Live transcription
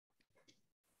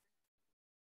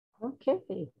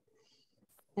Okay.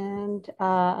 And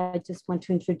I just want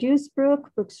to introduce Brooke.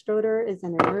 Brooke Strodder is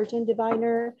an emergent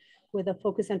diviner with a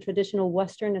focus on traditional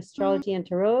Western astrology and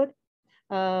tarot.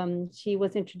 She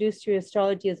was introduced to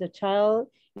astrology as a child,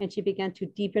 and she began to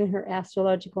deepen her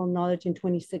astrological knowledge in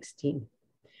 2016.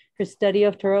 Her study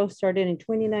of tarot started in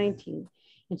 2019,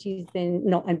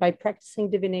 and by practicing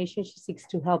divination, she seeks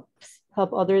to help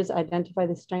others identify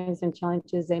the strengths and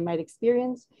challenges they might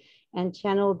experience and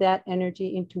channel that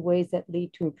energy into ways that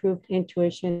lead to improved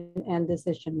intuition and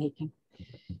decision making.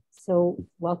 So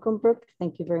welcome, Brooke.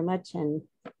 Thank you very much. And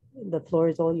the floor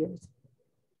is all yours.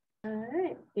 All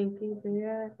right, thank you,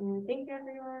 Julia, and thank you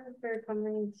everyone for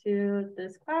coming to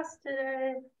this class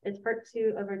today. It's part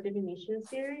 2 of our Divination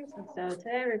Series. And so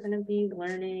today we're going to be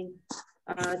learning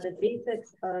the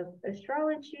basics of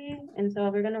astrology. And so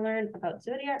we're going to learn about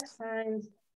zodiac signs,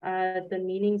 the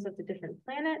meanings of the different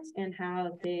planets, and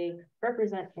how they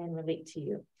represent and relate to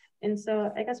you. And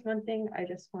so I guess one thing I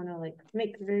just want to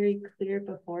make very clear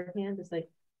beforehand is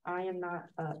I am not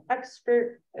an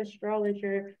expert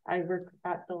astrologer. I work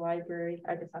at the library.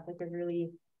 I just have a really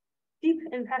deep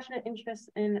and passionate interest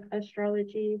in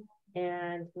astrology.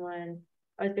 And when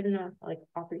I was given an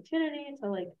opportunity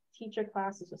to teach a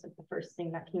class, it's just the first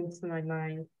thing that came to my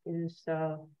mind. And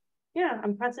so, yeah,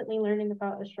 I'm constantly learning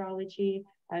about astrology.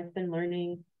 I've been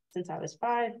learning since I was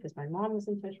 5 because my mom was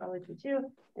into astrology too.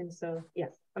 And so,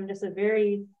 yes, I'm just a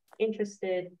very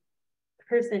interested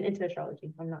person into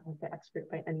astrology. I'm not the expert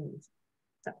by any means.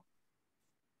 So,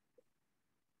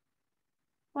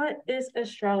 what is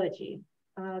astrology?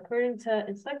 According to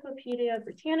Encyclopedia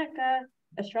Britannica,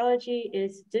 astrology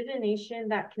is divination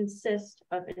that consists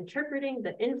of interpreting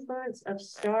the influence of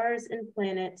stars and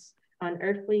planets on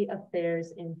earthly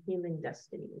affairs and human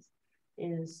destinies.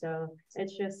 And so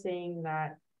it's just saying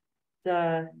that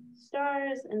the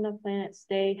stars and the planets,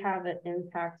 they have an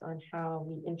impact on how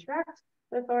we interact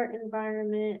with our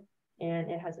environment,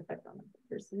 and it has effect on our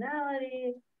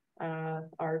personality,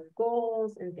 our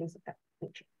goals, and things of that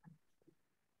nature.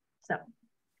 So,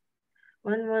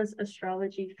 when was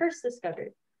astrology first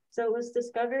discovered? So it was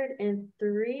discovered in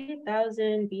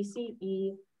 3000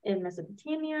 BCE in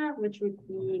Mesopotamia, which would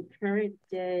be current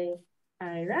day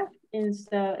Iraq. And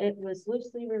so it was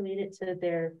loosely related to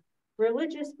their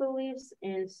religious beliefs.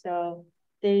 And so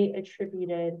they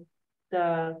attributed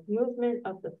the movement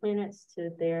of the planets to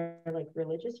their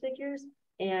religious figures.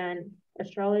 And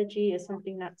astrology is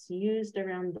something that's used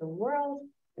around the world,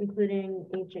 including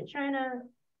ancient China,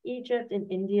 Egypt,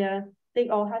 and India. They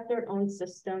all have their own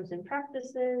systems and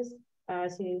practices.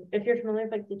 So if you're familiar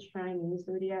with the Chinese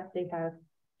zodiac, they have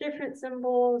different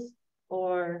symbols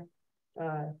or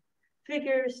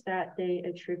figures that they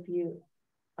attribute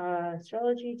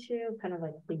astrology to, kind of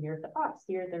like the year of the ox,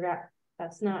 the year of the rat.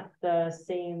 That's not the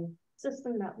same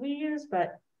system that we use,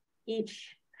 but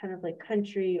each kind of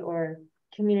country or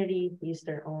community use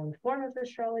their own form of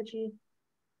astrology.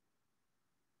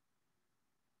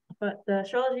 But the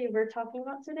astrology we're talking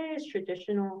about today is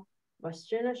traditional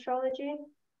Western astrology.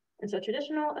 And so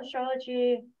traditional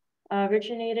astrology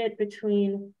originated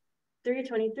between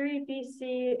 323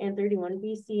 BC and 31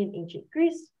 BC in ancient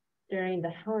Greece during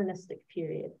the Hellenistic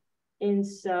period. And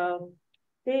so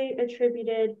they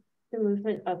attributed the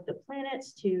movement of the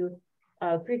planets to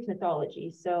Greek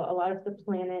mythology. So a lot of the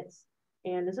planets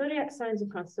and the zodiac signs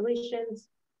and constellations,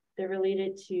 they're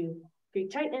related to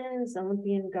Greek titans,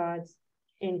 Olympian gods,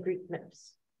 and Greek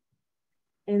myths.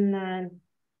 And then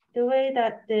the way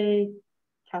that they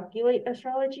calculate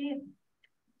astrology,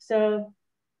 so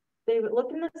they would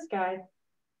look in the sky,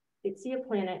 they'd see a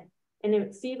planet, and they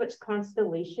would see which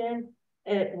constellation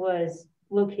it was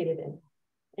located in.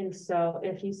 And so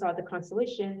if you saw the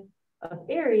constellation of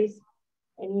Aries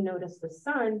and you notice the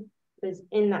sun is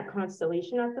in that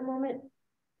constellation at the moment,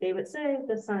 they would say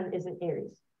the sun is in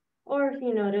Aries. Or if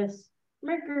you notice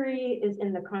Mercury is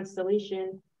in the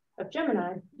constellation of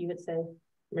Gemini, you would say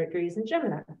Mercury is in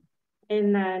Gemini.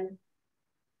 And then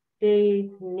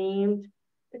they named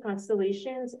the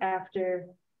constellations after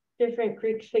different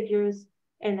Greek figures,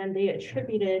 and then they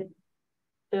attributed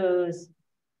those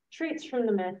traits from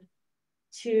the myth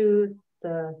to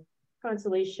the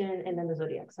constellation and then the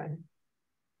zodiac sign.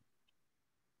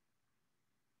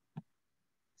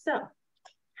 So,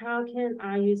 how can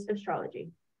I use astrology?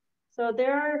 So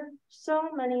there are so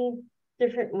many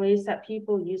different ways that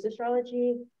people use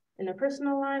astrology in their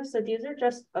personal lives. So these are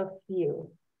just a few.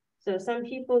 So some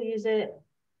people use it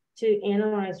to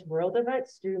analyze world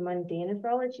events through mundane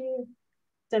astrology.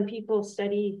 Some people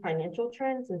study financial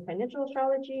trends and financial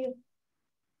astrology.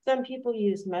 Some people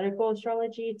use medical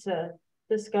astrology to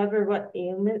discover what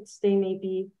ailments they may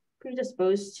be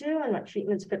predisposed to and what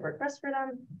treatments could work best for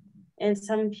them. And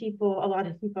some people, a lot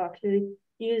of people actually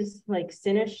use like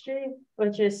synastry,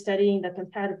 which is studying the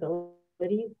compatibility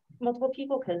of multiple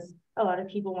people, because a lot of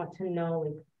people want to know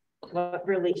like what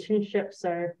relationships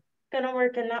are gonna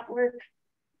work and not work.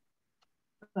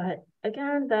 But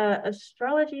again, the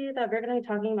astrology that we're gonna be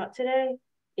talking about today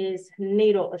is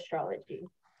natal astrology.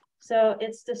 So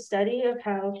it's the study of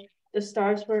how the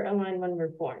stars were aligned when we're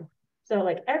born. So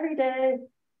like every day,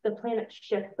 the planets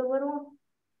shift a little.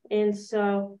 And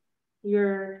so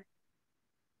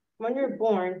when you're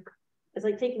born, it's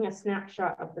like taking a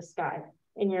snapshot of the sky.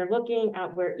 And you're looking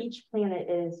at where each planet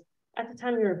is at the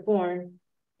time you were born.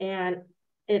 And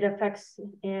it affects,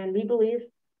 and we believe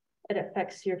it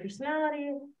affects your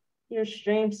personality, your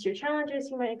strengths, your challenges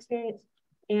you might experience,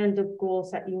 and the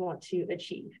goals that you want to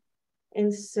achieve.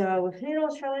 And so with natal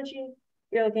astrology,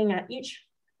 you're looking at each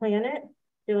planet,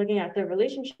 you're looking at the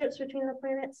relationships between the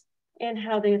planets and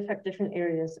how they affect different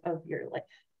areas of your life.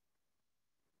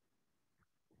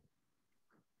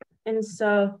 And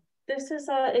so this is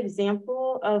an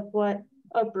example of what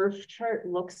a birth chart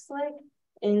looks like.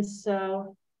 And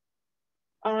so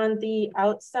on the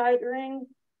outside ring,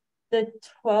 the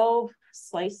 12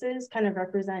 slices kind of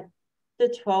represent the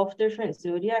 12 different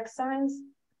zodiac signs.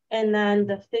 And then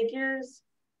the figures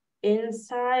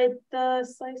inside the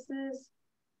slices,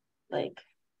 like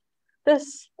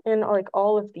this and like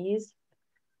all of these,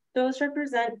 those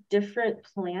represent different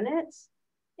planets.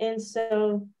 And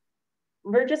so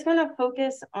we're just going to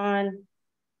focus on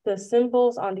the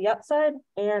symbols on the outside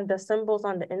and the symbols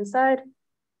on the inside.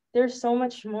 There's so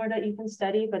much more that you can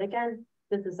study, but again,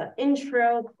 this is an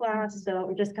intro class, so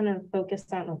we're just going to focus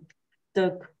on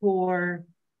the core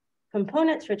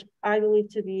components, which I believe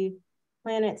to be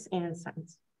planets and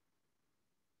signs.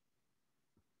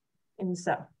 And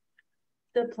so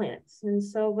the planets. And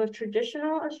so with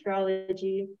traditional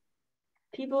astrology,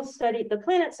 people studied the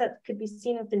planets that could be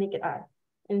seen with the naked eye.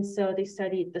 And so they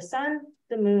studied the sun,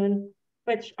 the moon,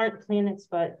 which aren't planets,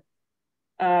 but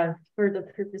for the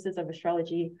purposes of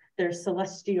astrology, they're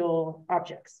celestial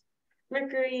objects.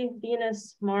 Mercury,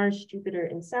 Venus, Mars, Jupiter,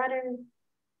 and Saturn.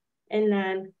 And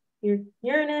then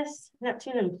Uranus,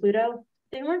 Neptune, and Pluto,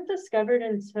 they weren't discovered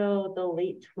until the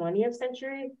late 20th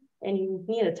century, and you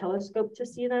need a telescope to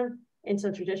see them. And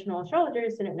so traditional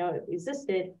astrologers didn't know it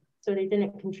existed, so they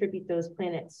didn't contribute those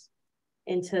planets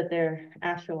into their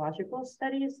astrological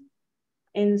studies.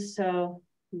 And so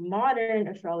modern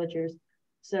astrologers,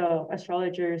 so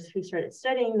astrologers who started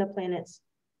studying the planets,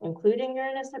 including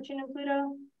Uranus, Neptune, and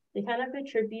Pluto, they kind of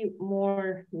attribute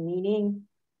more meaning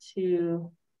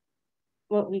to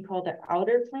what we call the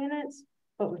outer planets.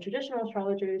 But with traditional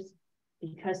astrologers,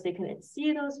 because they couldn't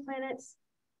see those planets,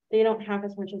 they don't have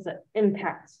as much as an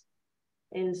impact.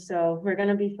 And so we're going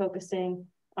to be focusing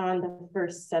on the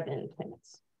first 7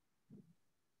 planets.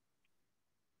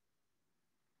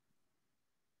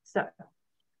 So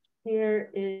here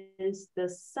is the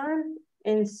sun.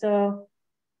 And so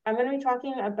I'm going to be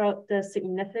talking about the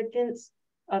significance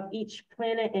of each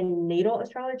planet in natal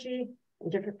astrology. In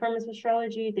different forms of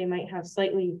astrology, they might have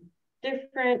slightly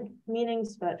different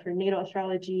meanings, but for natal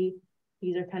astrology,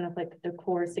 these are kind of like the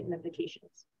core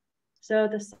significations. So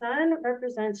the sun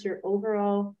represents your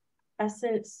overall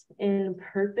essence and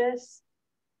purpose.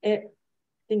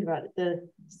 Think about it, the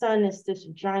sun is this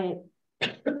giant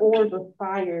orb of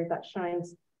fire that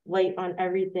shines light on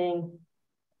everything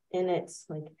in its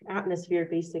like atmosphere,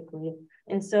 basically.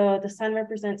 And so the sun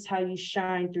represents how you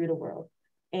shine through the world.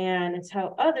 And it's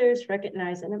how others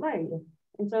recognize and admire you.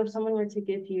 And so if someone were to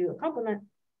give you a compliment,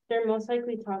 they're most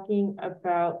likely talking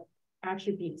about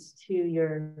attributes to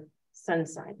your sun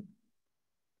sign.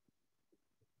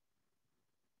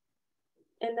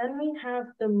 And then we have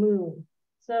the moon.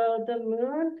 So the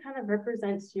moon kind of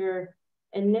represents your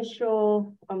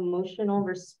initial emotional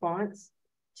response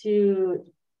to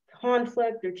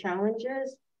conflict or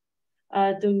challenges.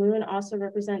 The moon also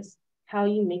represents how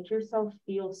you make yourself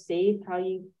feel safe, how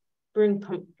you bring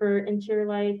comfort into your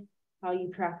life, how you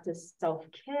practice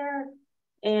self-care.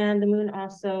 And the moon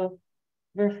also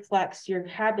reflects your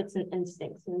habits and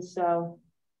instincts. And so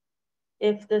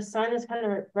if the sun is kind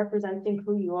of representing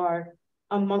who you are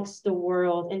amongst the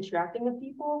world, interacting with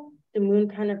people, the moon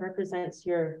kind of represents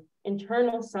your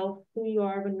internal self, who you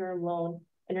are when you're alone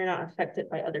and you're not affected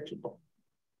by other people.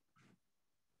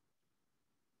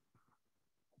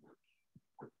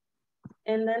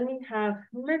 And then we have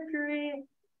Mercury.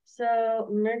 So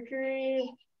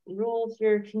Mercury rules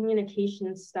your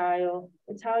communication style.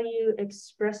 It's how you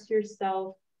express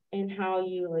yourself and how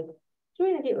you like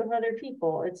communicate with other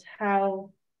people. It's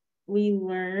how we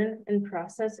learn and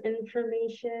process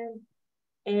information.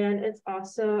 And it's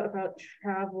also about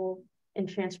travel and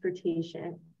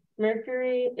transportation.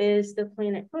 Mercury is the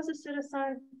planet closest to the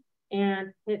sun,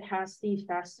 and it has the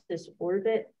fastest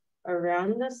orbit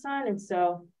around the sun. And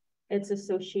so it's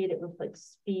associated with like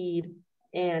speed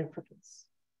and purpose.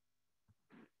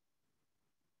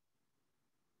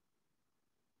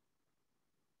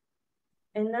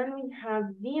 And then we have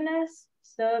Venus.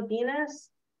 So Venus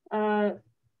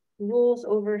rules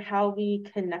over how we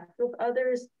connect with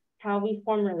others, how we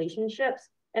form relationships,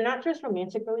 and not just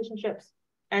romantic relationships,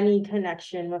 any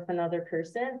connection with another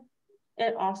person.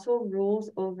 It also rules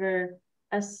over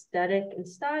aesthetic and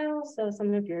style. So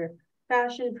some of your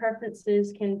fashion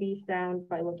preferences can be found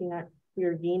by looking at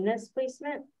your Venus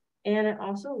placement. And it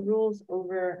also rules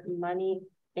over money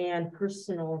and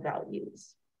personal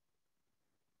values.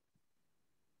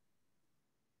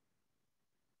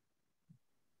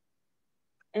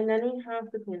 And then we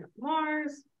have the planet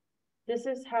Mars. This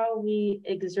is how we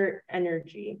exert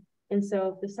energy. And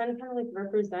so the sun kind of like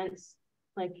represents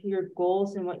like your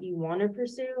goals and what you want to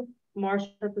pursue. Mars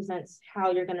represents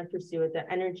how you're going to pursue it, the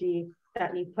energy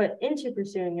that you put into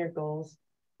pursuing your goals.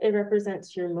 It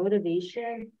represents your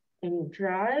motivation and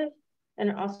drive, and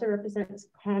it also represents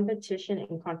competition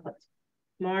and conflict.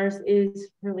 Mars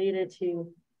is related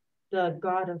to the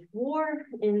god of war,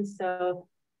 and so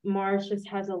Mars just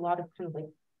has a lot of kind of like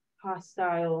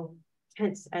hostile,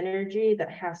 tense energy that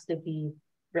has to be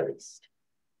released.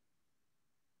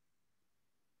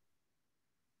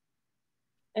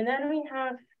 And then we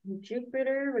have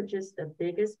Jupiter, which is the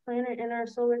biggest planet in our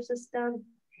solar system.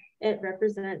 It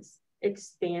represents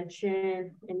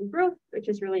expansion and growth, which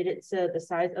is related to the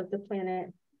size of the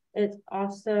planet. It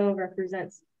also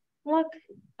represents luck,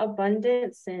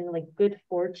 abundance, and like good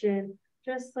fortune.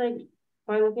 Just like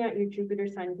by looking at your Jupiter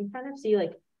sign, you can kind of see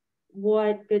like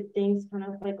what good things kind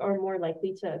of like are more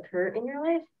likely to occur in your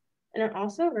life. And it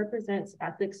also represents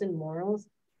ethics and morals.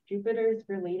 Jupiter is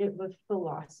related with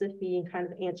philosophy and kind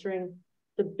of answering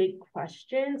the big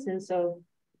questions. And so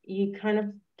you kind of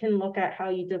can look at how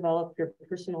you develop your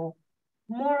personal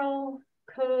moral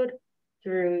code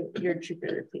through your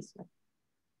Jupiter placement.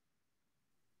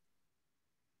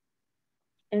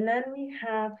 And then we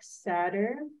have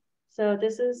Saturn. So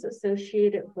this is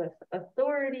associated with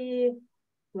authority,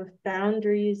 with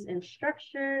boundaries and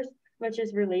structures, which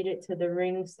is related to the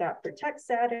rings that protect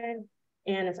Saturn.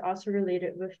 And it's also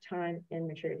related with time and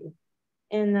maturity.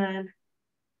 And then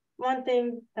one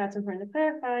thing that's important to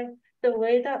clarify, the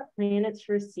way that planets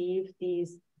receive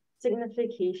these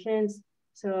significations.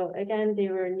 So again, they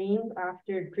were named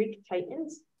after Greek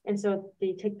Titans. And so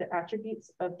they take the attributes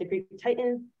of the Greek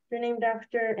Titan they're named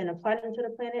after and apply them to the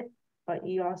planet. But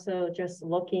you also just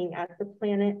looking at the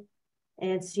planet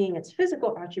and seeing its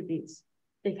physical attributes,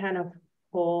 they kind of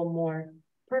pull more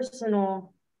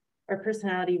personal or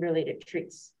personality related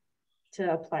traits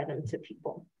to apply them to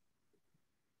people.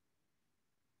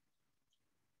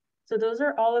 So those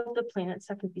are all of the planets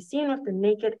that can be seen with the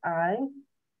naked eye.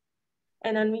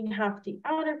 And then we have the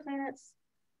outer planets.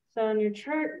 So in your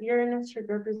chart, Uranus should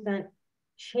represent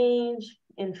change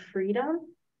and freedom.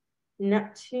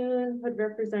 Neptune would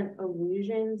represent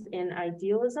illusions and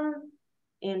idealism.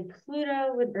 And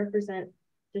Pluto would represent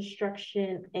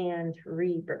destruction and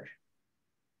rebirth.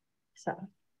 So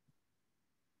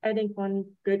I think one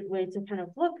good way to kind of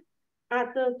look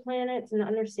at the planets and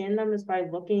understand them is by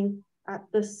looking at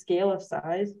the scale of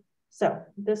size. So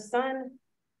the sun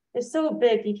is so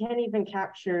big, you can't even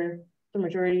capture the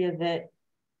majority of it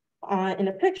in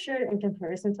a picture in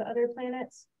comparison to other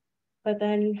planets. But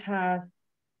then you have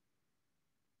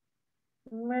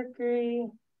Mercury.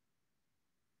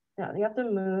 No, you have the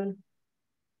moon.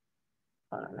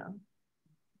 Oh, no.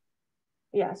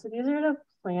 Yeah, so these are the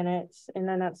planets, and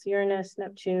then that's Uranus,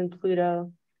 Neptune,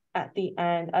 Pluto at the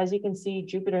end. As you can see,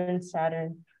 Jupiter and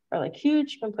Saturn are like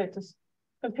huge compared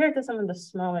to some of the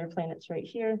smaller planets right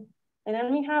here. And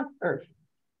then we have Earth.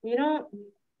 We don't,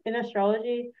 in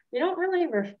astrology, we don't really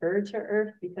refer to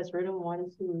Earth because we're the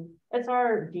ones who, it's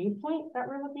our viewpoint that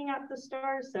we're looking at the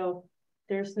stars. So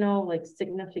there's no like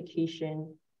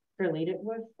signification related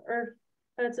with Earth.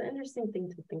 But it's an interesting thing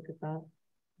to think about.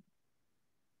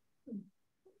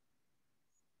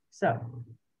 So,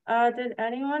 did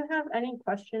anyone have any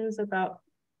questions about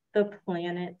the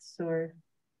planets or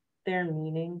their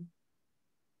meaning?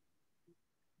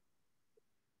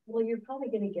 Well, you're probably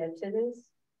going to get to this.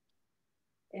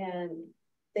 And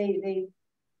they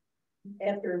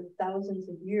after thousands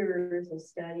of years of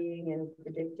studying and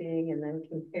predicting and then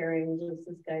comparing, is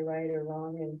this guy right or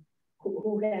wrong? And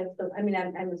who has the, I mean,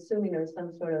 I'm assuming there's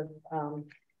some sort of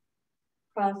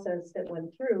process that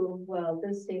went through. Well,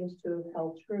 this seems to have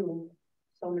held true.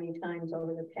 so many times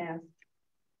over the past.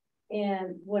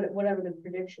 And whatever the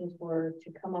predictions were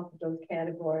to come up with those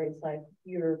categories, like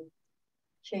your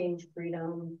change,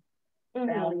 freedom,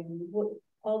 value,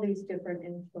 all these different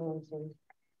influences.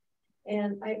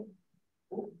 And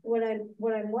what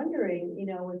I'm wondering, you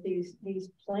know, with these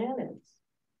planets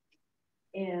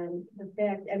and the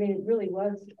fact, I mean, it really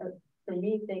was for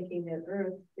me thinking that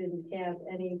Earth didn't have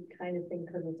any kind of thing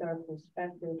because it's our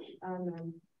perspective on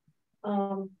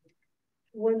them.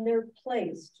 When they're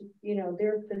placed, you know,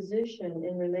 their position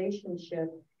in relationship,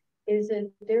 is it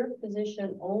their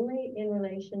position only in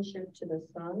relationship to the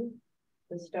sun,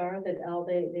 the star that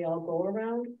they all go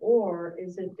around, or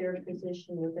is it their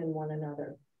position within one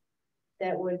another?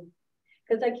 That would,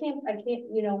 because I can't,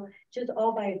 you know, just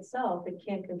all by itself, it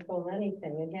can't control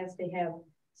anything. It has to have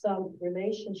some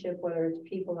relationship, whether it's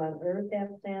people on Earth,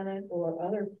 that planet, or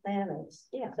other planets.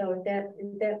 Yeah. So is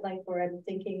that like where I'm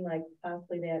thinking like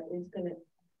possibly that is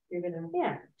you're gonna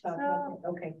talk about that?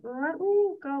 Okay. Let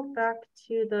me go back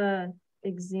to the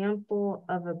example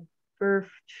of a birth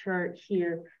chart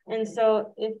here. Okay. And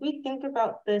so if we think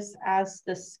about this as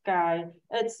the sky,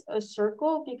 it's a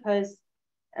circle because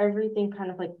everything kind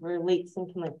of like relates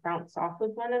and can like bounce off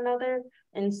of one another.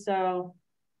 And so,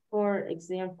 for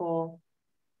example,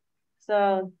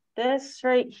 so this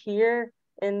right here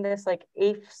in this like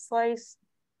 8th slice,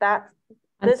 I'm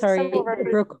sorry,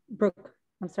 Brooke,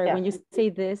 I'm sorry, when you say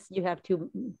this, you have to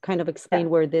kind of explain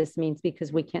where this means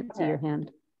because we can't see your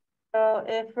hand. So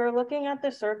if we're looking at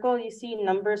the circle, you see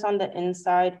numbers on the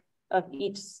inside of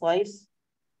each slice.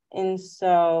 And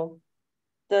so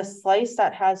the slice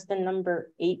that has the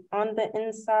number 8 on the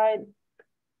inside,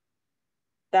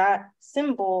 that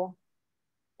symbol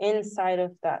inside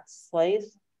of that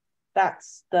slice,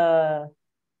 that's the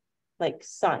like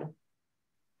sun.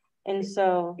 And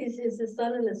so is the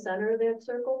sun in the center of that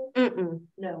circle?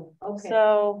 No. Okay.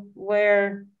 So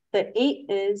where the 8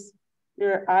 is,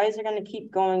 your eyes are going to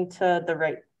keep going to the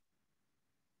right.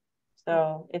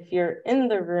 So if you're in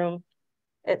the room,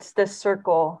 it's this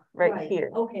circle right here.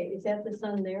 Okay, is that the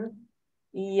sun there?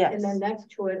 Yes. And then next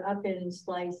to it, up in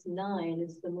slice 9,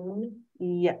 is the moon?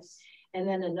 Yes. And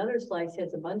then another slice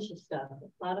has a bunch of stuff.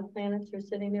 A lot of planets are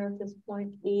sitting there at this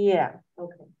point? Yeah.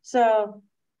 Okay. So,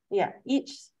 yeah,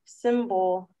 each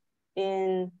symbol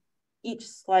in each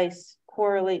slice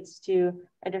correlates to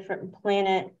a different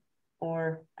planet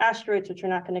or asteroids, which we're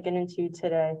not going to get into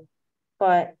today,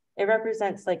 but it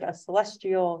represents like a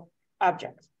celestial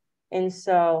object. And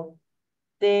so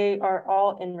they are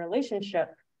all in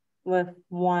relationship with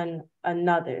one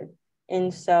another.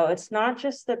 And so it's not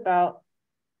just about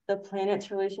the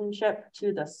planet's relationship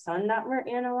to the sun that we're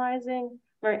analyzing.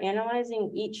 We're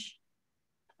analyzing each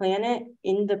planet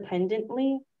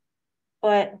independently,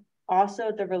 but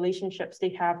also the relationships they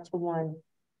have to one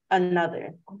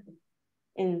another. Okay.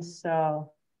 And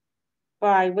so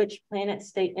by which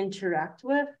planets they interact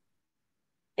with,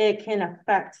 it can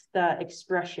affect the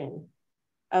expression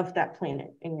of that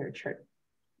planet in your chart.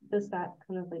 Does that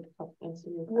kind of like help answer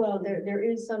your question? Well, there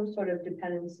is some sort of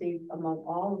dependency among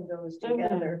all of those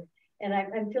together. And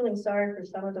I'm feeling sorry for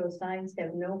some of those signs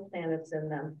have no planets in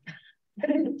them.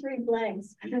 3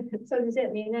 blanks. So does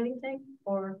that mean anything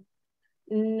or?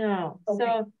 No. Okay.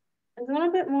 So it's a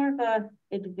little bit more of a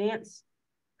advanced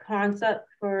concept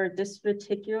for this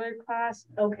particular class.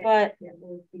 Okay. But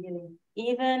we're beginning.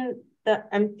 Even the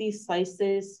empty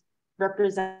slices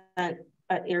represent an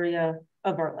area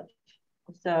of our life.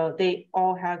 So they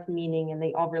all have meaning and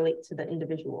they all relate to the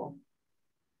individual.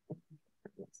 If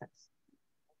that makes sense.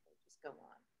 Just go on.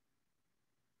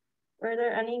 Were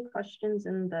there any questions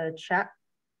in the chat?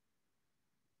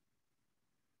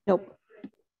 Nope.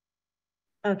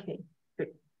 Okay,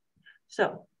 great.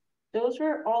 So those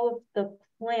were all of the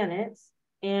planets,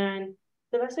 and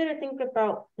the best way to think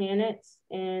about planets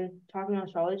and talking about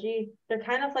astrology, they're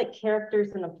kind of like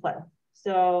characters in a play.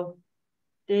 So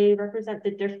they represent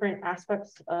the different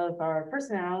aspects of our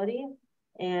personality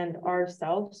and our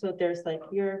self. So there's like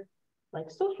your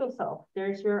like social self,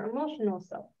 there's your emotional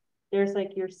self, there's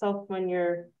like yourself when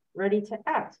you're ready to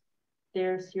act,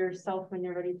 there's yourself when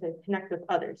you're ready to connect with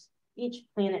others. Each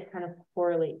planet kind of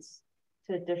correlates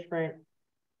to a different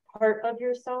part of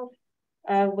yourself.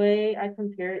 A way I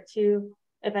compare it to,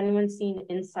 if anyone's seen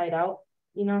Inside Out,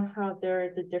 you know how there are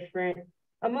the different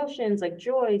emotions like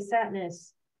joy,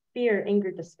 sadness, fear,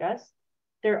 anger, disgust.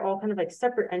 They're all kind of like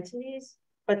separate entities,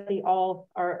 but they all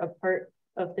are a part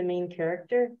of the main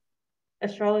character.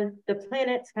 Astrology, the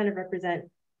planets kind of represent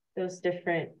those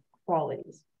different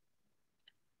qualities.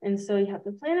 And so you have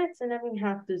the planets and then we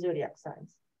have the zodiac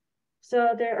signs.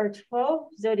 So there are 12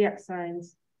 zodiac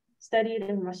signs studied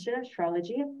in Western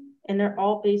astrology. and they're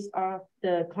all based off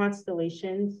the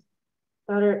constellations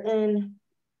that are in,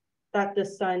 that the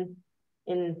sun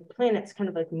and planets kind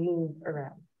of like move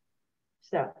around.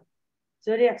 So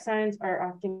zodiac signs are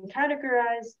often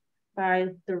categorized by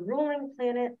the ruling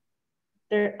planet,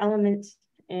 their element,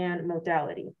 and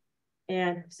modality.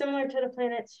 And similar to the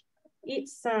planets, each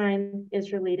sign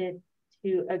is related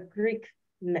to a Greek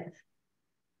myth.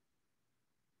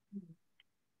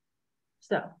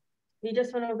 So we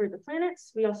just went over the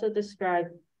planets. We also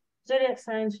described zodiac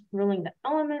signs ruling the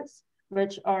elements,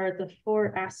 which are the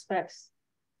 4 aspects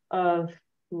of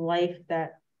life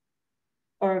that,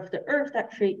 or of the earth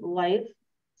that create life.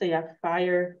 So you have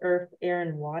fire, earth, air,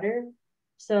 and water.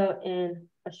 So in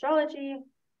astrology,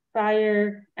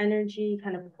 fire energy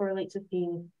kind of correlates with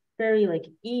being very like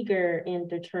eager and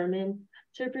determined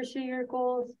to pursue your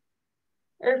goals.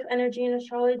 Earth energy in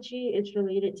astrology is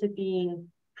related to being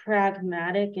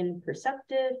pragmatic and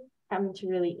perceptive, having to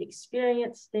really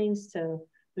experience things to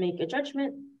make a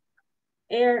judgment.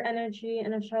 Air energy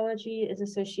in astrology is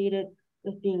associated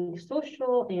with being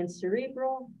social and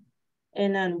cerebral.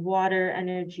 And then water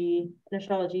energy in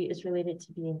astrology is related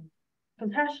to being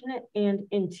compassionate and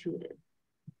intuitive.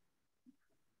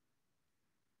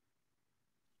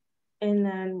 And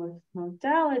then with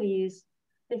modalities,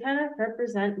 they kind of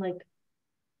represent like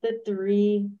the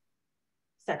 3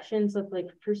 sections of like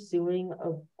pursuing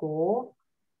a goal.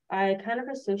 I kind of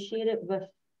associate it with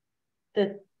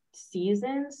the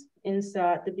seasons. And so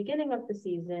at the beginning of the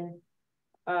season,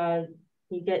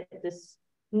 you get this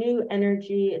new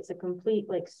energy. It's a complete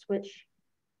like switch,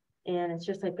 and it's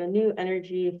just like a new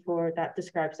energy for that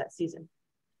describes that season.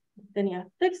 Then you have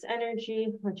fixed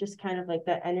energy, which is kind of like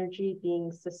that energy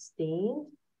being sustained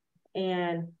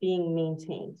and being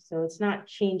maintained. So it's not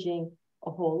changing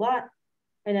a whole lot.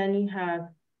 And then you have,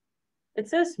 it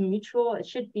says mutual, it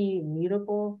should be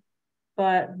mutable,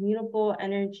 but mutable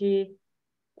energy,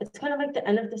 it's kind of like the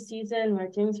end of the season where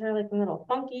things are like a little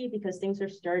funky because things are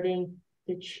starting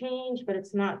to change, but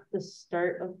it's not the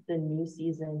start of the new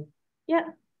season yet.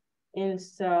 And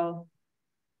so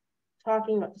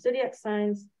talking about zodiac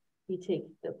signs, we take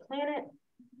the planet,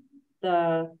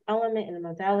 the element, and the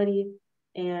modality,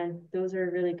 and those are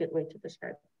a really good way to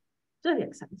describe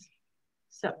zodiac signs.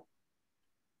 So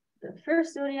the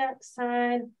first zodiac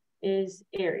sign is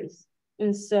Aries.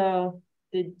 And so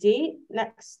the date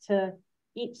next to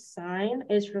each sign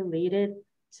is related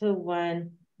to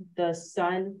when the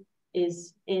sun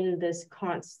is in this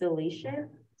constellation.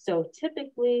 So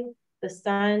typically the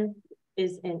sun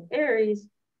is in Aries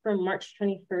from March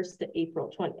 21st to April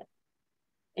 20th.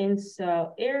 And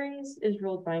so Aries is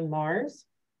ruled by Mars.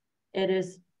 It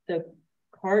is the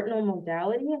cardinal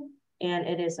modality, and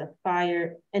it is a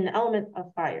fire, an element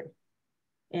of fire.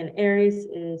 And Aries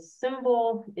is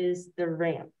symbol is the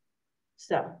ram.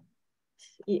 So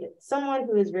someone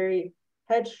who is very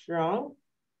headstrong.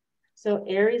 So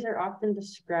Aries are often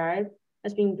described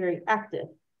as being very active.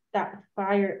 That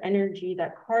fire energy,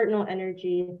 that cardinal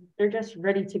energy, they're just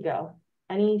ready to go.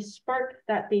 Any spark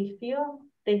that they feel,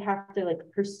 they have to like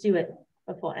pursue it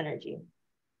with full energy.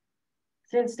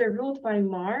 Since they're ruled by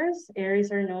Mars,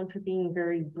 Aries are known for being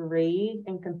very brave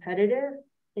and competitive.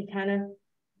 They kind of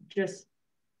just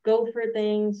go for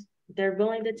things. They're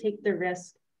willing to take the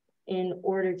risk in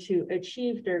order to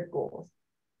achieve their goals.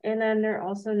 And then they're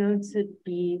also known to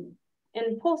be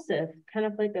impulsive, kind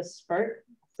of like a spark.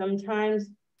 Sometimes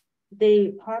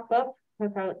they pop up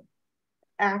without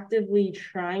actively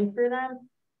trying for them.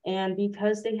 And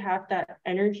because they have that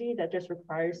energy that just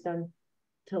requires them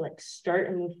to like start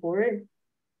and move forward,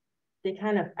 they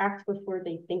kind of act before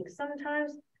they think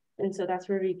sometimes. And so that's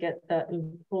where we get the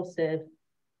impulsive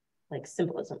like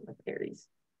symbolism of Aries.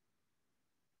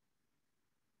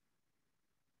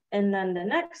 And then the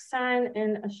next sign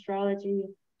in astrology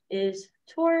is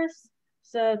Taurus.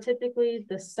 So typically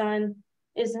the sun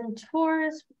is in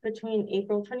Taurus between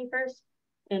April 21st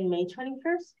and May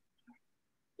 21st.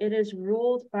 It is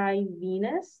ruled by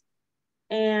Venus,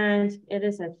 and it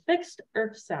is a fixed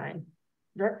earth sign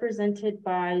represented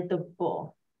by the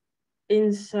bull.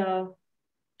 And so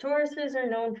Tauruses are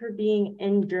known for being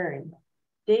enduring.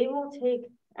 They will take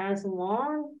as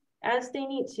long as they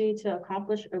need to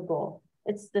accomplish a goal.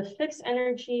 It's the fixed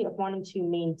energy of wanting to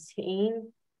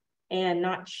maintain and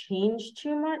not change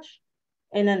too much.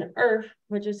 And then earth,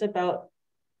 which is about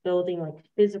building like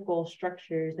physical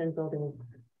structures and building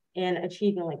and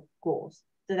achieving like goals.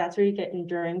 So that's where you get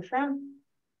enduring from.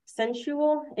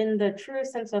 Sensual in the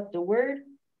truest sense of the word.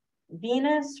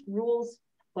 Venus rules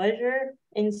pleasure.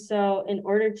 And so in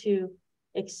order to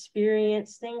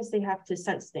experience things, they have to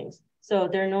sense things. So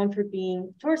they're known for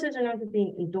being, Tauruses are known for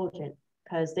being indulgent,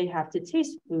 because they have to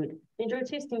taste food. They enjoy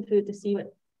tasting food to see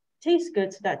what tastes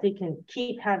good so that they can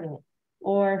keep having it.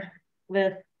 Or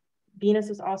with Venus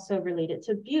is also related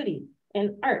to beauty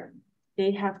and art.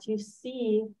 They have to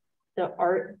see the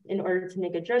art in order to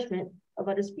make a judgment of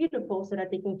what is beautiful so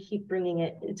that they can keep bringing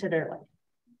it into their life.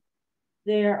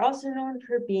 They are also known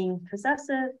for being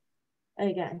possessive.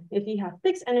 Again, if you have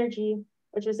fixed energy,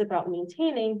 which is about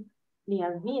maintaining, you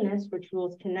have Venus, which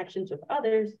rules connections with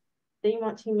others, they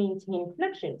want to maintain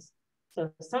connections.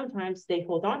 So sometimes they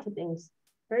hold on to things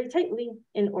very tightly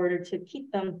in order to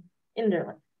keep them in their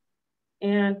life.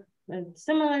 And in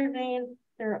similar vein,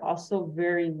 they're also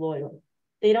very loyal.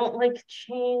 They don't like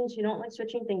change, they don't like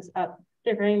switching things up.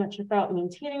 They're very much about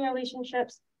maintaining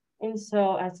relationships. And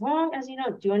so as long as you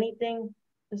don't do anything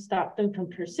to stop them from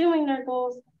pursuing their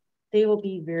goals, they will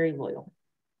be very loyal.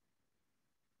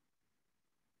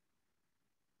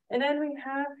 And then we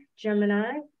have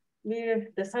Gemini.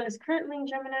 The sun is currently in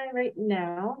Gemini right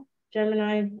now.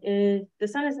 The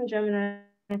sun is in Gemini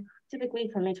typically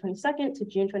from May 22nd to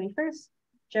June 21st.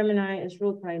 Gemini is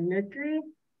ruled by Mercury,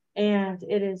 and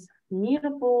it is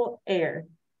mutable air,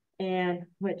 and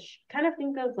which kind of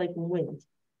think of like wind.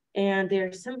 And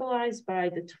they're symbolized by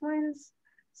the twins.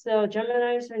 So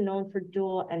Geminis are known for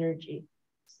dual energy.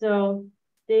 So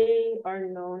they are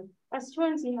known as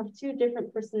twins. You have two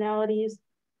different personalities,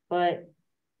 but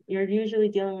you're usually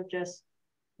dealing with just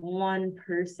one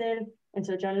person. And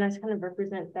so Geminis kind of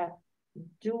represent that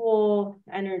dual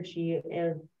energy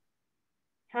of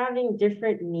having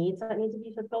different needs that need to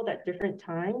be fulfilled at different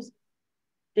times.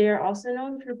 They are also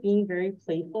known for being very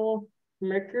playful.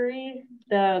 Mercury,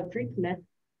 the Greek myth,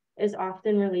 is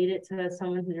often related to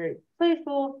someone who's very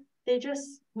playful. They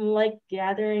just like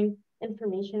gathering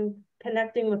information,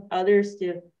 connecting with others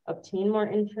to obtain more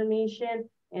information,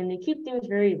 and they keep things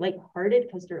very lighthearted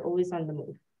because they're always on the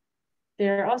move.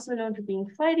 They're also known for being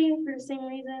flighty for the same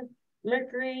reason.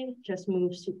 Mercury just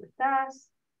moves super fast.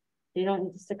 They don't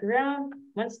need to stick around.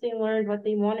 Once they learned what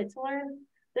they wanted to learn,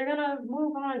 they're gonna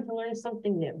move on to learn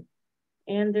something new.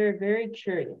 And they're very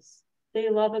curious. They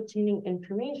love obtaining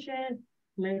information.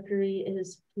 Mercury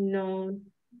is known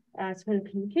as when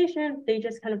communication, they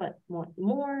just kind of like want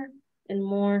more and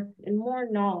more and more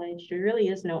knowledge. There really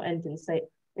is no end in sight.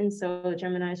 And so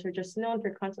Geminis are just known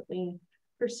for constantly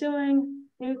pursuing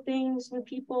new things, new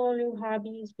people, new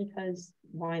hobbies, because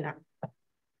why not?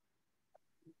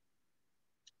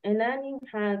 And then you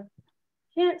have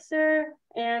Cancer,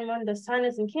 and when the sun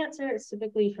is in Cancer, it's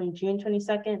typically from June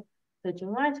 22nd to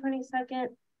July 22nd.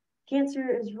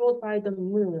 Cancer is ruled by the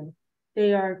moon.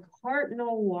 They are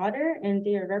cardinal water, and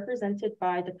they are represented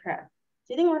by the crab.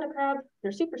 So you think about a crab,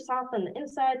 they're super soft on the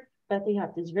inside, but they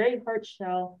have this very hard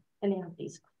shell, and they have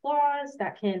these claws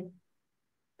that can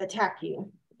attack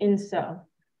you. And so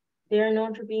they are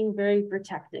known for being very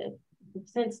protective.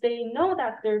 Since they know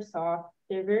that they're soft,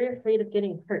 they're very afraid of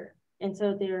getting hurt. And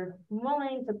so they're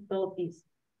willing to build these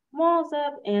walls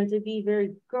up and to be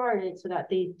very guarded so that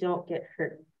they don't get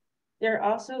hurt. They're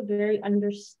also very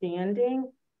understanding.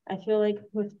 I feel like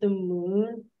with the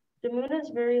moon is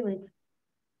very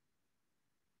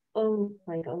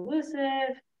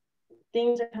elusive.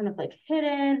 Things are kind of like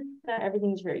hidden. Not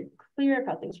everything's very clear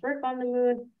how things work on the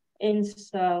moon. And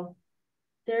so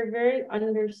they're very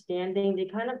understanding. They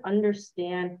kind of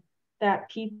understand that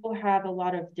people have a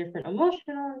lot of different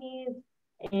emotional needs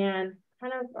and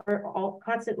kind of are all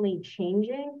constantly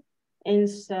changing. And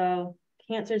so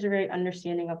Cancers are very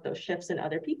understanding of those shifts in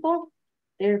other people.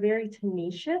 They're very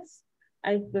tenacious.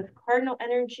 With cardinal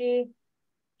energy,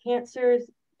 Cancers,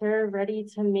 they're ready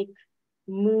to make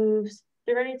moves.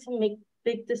 They're ready to make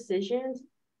big decisions,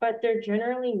 but they're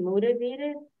generally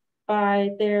motivated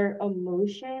by their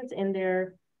emotions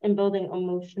and building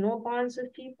emotional bonds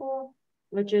with people,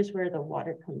 which is where the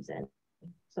water comes in.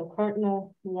 So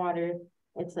cardinal water,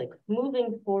 it's like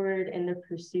moving forward in the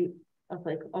pursuit of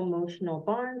like emotional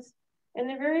bonds. And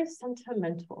they're very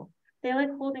sentimental. They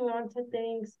like holding on to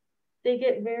things. They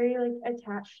get very like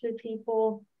attached to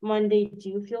people when they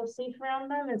do feel safe around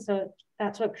them. And so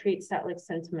that's what creates that like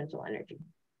sentimental energy.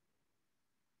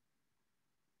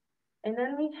 And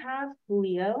then we have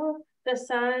Leo. The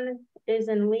sun is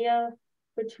in Leo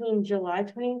between July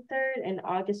 23rd and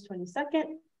August 22nd.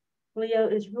 Leo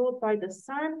is ruled by the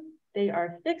sun. They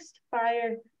are fixed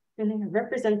fire, and they are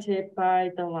represented by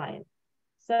the lion.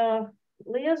 So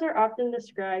Leos are often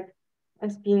described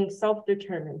as being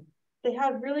self-determined. They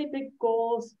have really big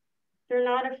goals. They're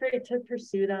not afraid to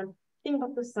pursue them. Think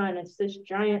about the sun. It's this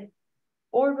giant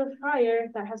orb of fire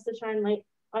that has to shine light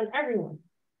on everyone.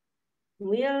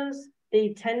 Leos,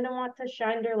 they tend to want to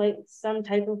shine their light some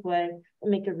type of way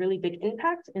and make a really big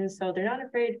impact. And so they're not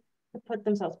afraid to put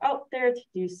themselves out there to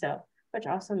do so, which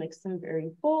also makes them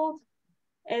very bold.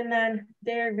 And then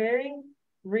they're very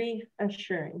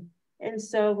reassuring. And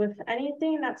so with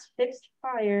anything that's fixed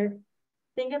fire,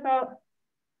 think about,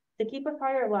 to keep a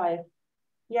fire alive,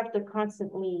 you have to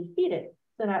constantly feed it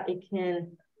so that it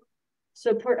can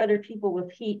support other people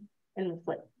with heat and with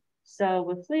light. So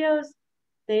with Leos,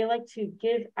 they like to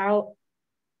give out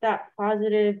that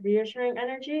positive, reassuring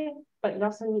energy, but you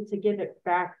also need to give it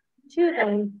back to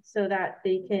them so that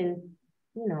they can,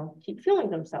 you know, keep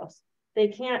fueling themselves. They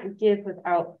can't give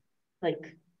without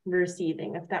like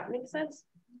receiving, if that makes sense.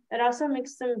 It also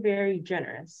makes them very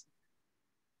generous.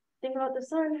 Think about the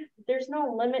sun. There's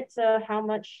no limit to how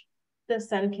much the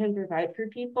sun can provide for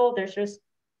people. There's just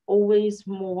always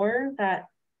more that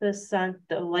the sun,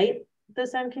 the light the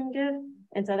sun can give.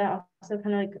 And so that also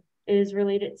kind of like is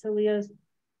related to Leos.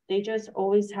 They just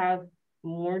always have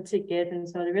more to give. And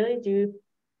so they really do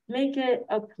make it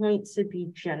a point to be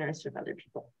generous with other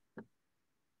people.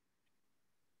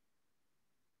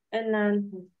 And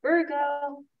then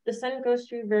Virgo, the sun goes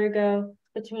through Virgo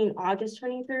between August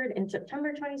 23rd and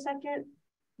September 22nd.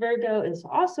 Virgo is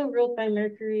also ruled by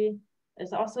Mercury,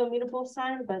 is also a mutable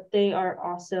sign, but they are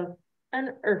also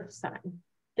an earth sign.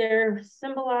 They're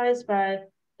symbolized by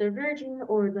the Virgin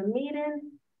or the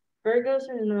Maiden. Virgos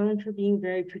are known for being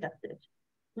very productive.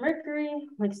 Mercury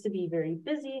likes to be very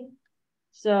busy,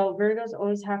 so Virgos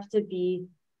always have to be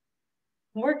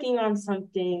working on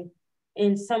something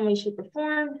in some way, shape, or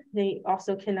form. They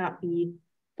also cannot be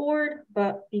bored,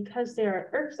 but because they are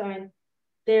earth sign,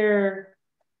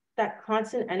 that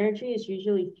constant energy is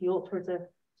usually fueled towards a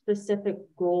specific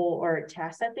goal or a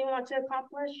task that they want to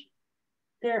accomplish.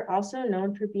 They're also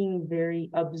known for being very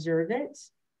observant.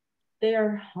 They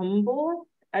are humble.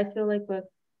 I feel like with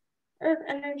earth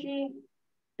energy,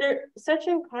 they're such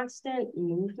in constant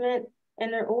movement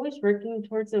and they're always working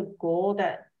towards a goal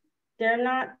that they're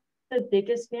not the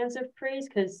biggest fans of praise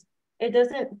because it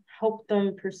doesn't help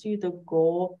them pursue the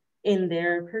goal in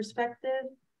their perspective.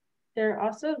 They're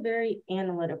also very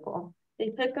analytical. They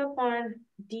pick up on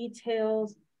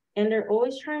details and they're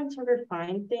always trying to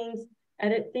refine things,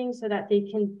 edit things so that they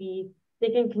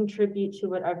can contribute to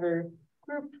whatever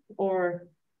group or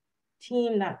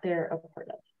team that they're a part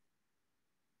of.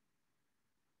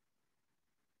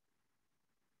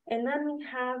 And then we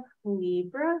have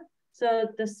Libra. So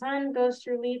the sun goes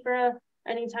through Libra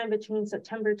anytime between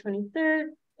September 23rd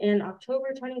and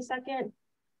October 22nd.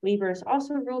 Libra is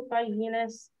also ruled by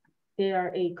Venus. They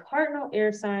are a cardinal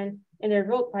air sign and they're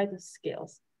ruled by the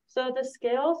scales. So the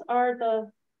scales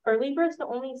Libra is the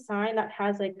only sign that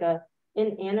has like a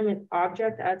inanimate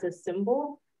object as a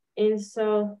symbol. And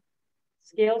so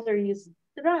scales are used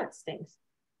to balance things.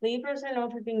 Libras are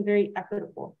known for being very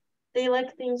equitable. They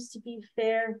like things to be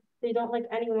fair. They don't like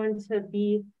anyone to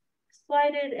be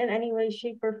slighted in any way,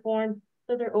 shape, or form.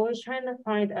 So they're always trying to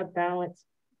find a balance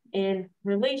in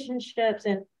relationships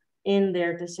and in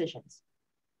their decisions.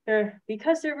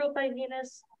 Because they're ruled by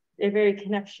Venus, they're very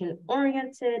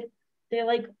connection-oriented. They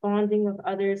like bonding with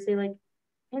others. They like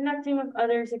connecting with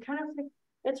others.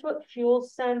 It's what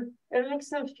fuels them. It makes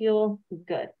them feel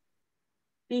good.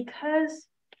 Because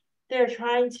they're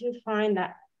trying to find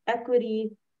that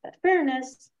equity, that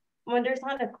fairness, when there's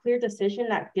not a clear decision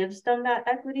that gives them that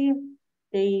equity,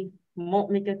 they won't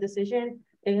make a decision.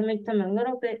 It can make them a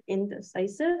little bit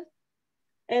indecisive.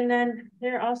 And then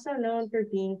they're also known for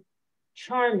being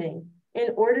charming.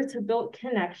 In order to build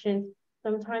connection,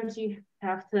 sometimes you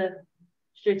have to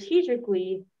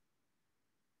strategically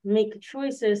make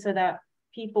choices so that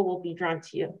people will be drawn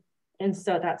to you. And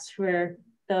so that's where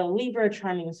the Libra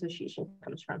Charming Association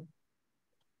comes from.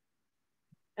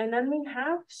 And then we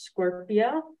have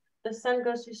Scorpio. The sun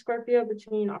goes through Scorpio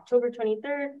between October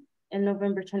 23rd and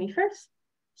November 21st.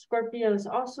 Scorpio is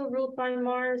also ruled by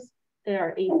Mars. They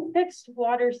are a fixed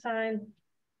water sign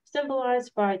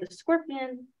symbolized by the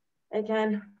scorpion.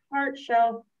 Again, hard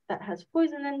shell that has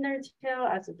poison in their tail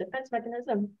as a defense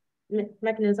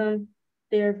mechanism.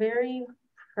 They are very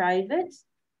private.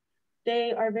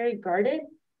 They are very guarded.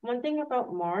 One thing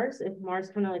about Mars, if Mars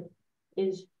kind of like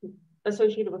is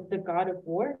associated with the god of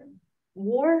war,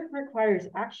 war requires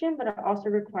action, but it also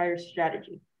requires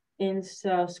strategy. And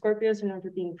so Scorpios are known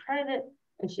for being private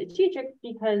and strategic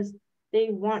because they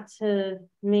want to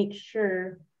make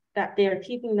sure that they are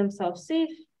keeping themselves safe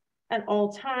at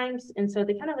all times. And so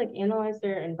they kind of like analyze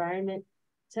their environment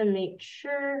to make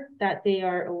sure that they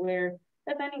are aware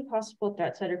of any possible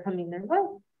threats that are coming their way.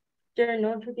 They're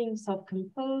known for being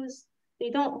self-composed. They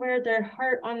don't wear their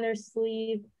heart on their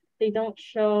sleeve. They don't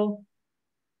show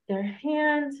their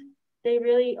hand. They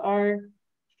really are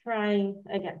trying,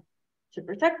 again, to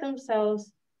protect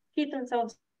themselves keep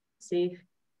themselves safe,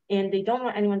 and they don't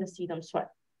want anyone to see them sweat,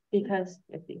 because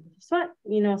if they sweat,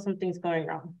 you know something's going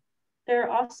wrong. They're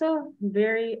also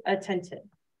very attentive.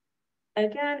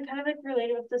 Again, kind of like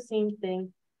related with the same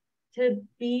thing. To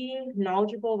be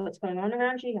knowledgeable of what's going on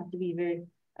around you, you have to be very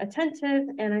attentive.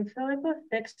 And I feel like with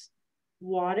fixed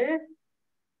water,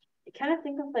 I kind of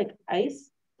think of like ice.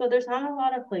 So there's not a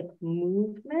lot of like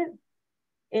movement.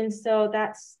 And so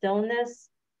that stillness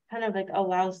kind of like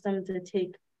allows them to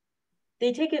take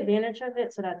advantage of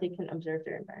it so that they can observe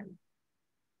their environment.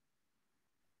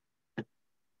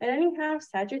 And then you have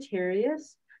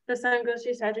Sagittarius. The sun goes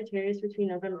through Sagittarius between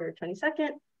November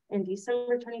 22nd and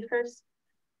December 21st.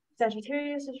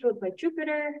 Sagittarius is ruled by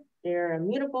Jupiter. They're a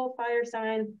mutable fire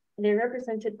sign, and they're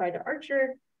represented by the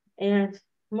archer. And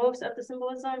most of the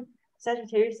symbolism,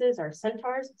 Sagittariuses are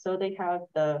centaurs. So they have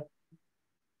the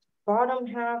bottom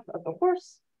half of a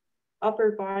horse,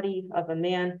 upper body of a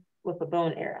man with a bow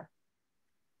and arrow.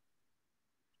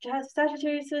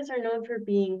 Sagittariuses are known for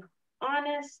being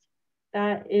honest.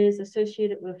 That is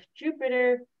associated with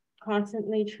Jupiter,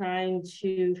 constantly trying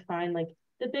to find like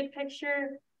the big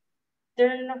picture.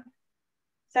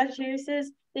 Sagittariuses,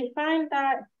 they find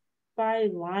that by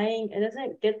lying, it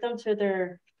doesn't get them to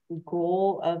their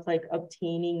goal of like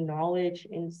obtaining knowledge.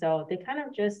 And so they kind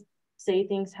of just say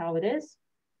things how it is.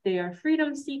 They are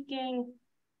freedom seeking,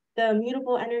 the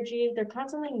mutable energy, they're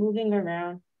constantly moving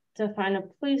around to find a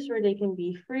place where they can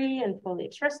be free and fully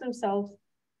express themselves.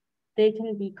 They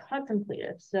can be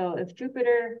contemplative. So if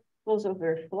Jupiter goes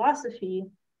over philosophy,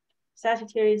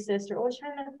 Sagittarius says they're always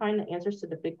trying to find the answers to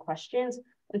the big questions.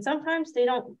 And sometimes they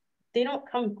don't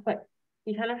come quick.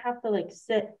 You kind of have to like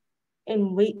sit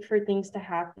and wait for things to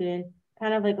happen,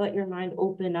 kind of like let your mind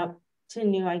open up to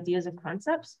new ideas and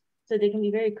concepts. So they can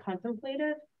be very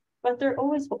contemplative, but they're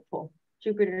always hopeful.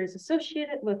 Jupiter is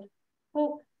associated with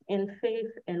hope and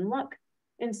faith and luck.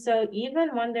 And so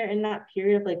even when they're in that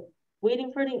period of like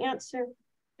waiting for the answer,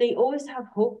 they always have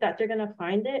hope that they're gonna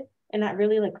find it. And that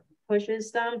really like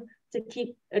pushes them to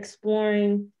keep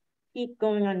exploring, keep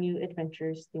going on new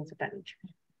adventures, things of that nature.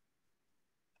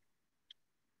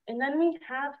 And then we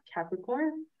have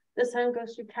Capricorn. The sun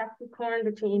goes through Capricorn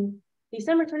between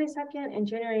December 22nd and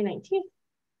January 19th.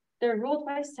 They're ruled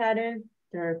by Saturn.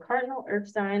 They're a cardinal earth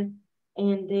sign,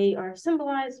 and they are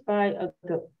symbolized by a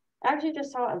goat. I actually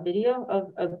just saw a video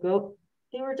of a goat.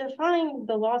 They were defying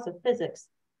the laws of physics,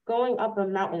 going up a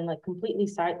mountain like completely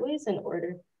sideways in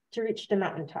order to reach the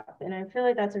mountaintop. And I feel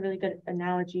like that's a really good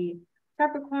analogy.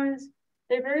 Capricorns,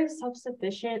 they're very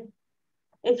self-sufficient.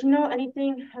 If you know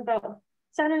anything about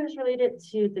Saturn, is related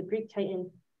to the Greek titan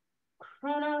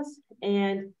Kronos,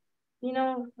 and you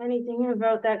know anything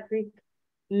about that Greek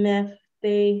myth,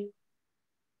 the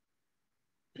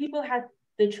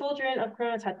children of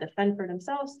Kronos had to fend for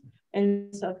themselves.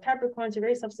 And so Capricorns are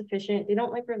very self-sufficient. They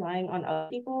don't like relying on other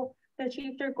people to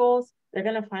achieve their goals. They're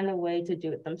gonna find a way to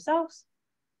do it themselves.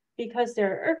 Because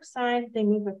they're an earth sign, they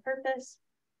move with purpose.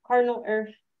 Cardinal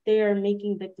earth, they are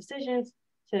making big decisions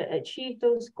to achieve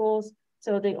those goals.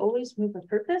 So they always move with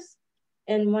purpose.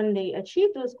 And when they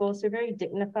achieve those goals, they're very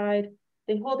dignified.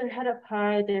 They hold their head up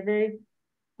high. They're very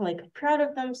like proud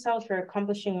of themselves for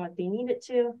accomplishing what they needed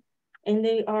to. And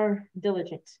they are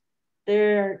diligent.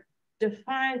 They're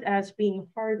defined as being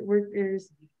hard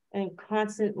workers and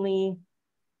constantly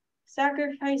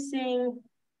sacrificing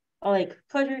like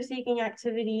pleasure-seeking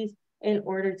activities in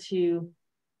order to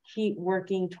keep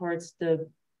working towards the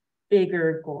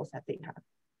bigger goals that they have.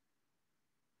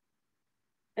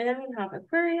 And then we have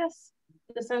Aquarius.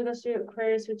 The sun goes through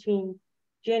Aquarius between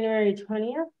January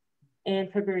 20th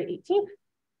and February 18th.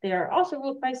 They are also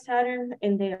ruled by Saturn,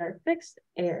 and they are fixed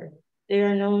air. They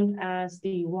are known as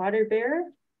the water bearer.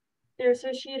 They're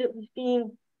associated with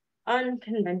being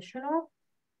unconventional.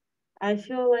 I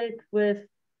feel like with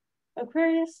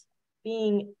Aquarius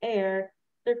being air,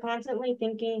 they're constantly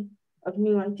thinking of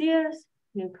new ideas,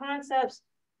 new concepts,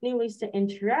 new ways to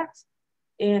interact.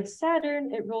 And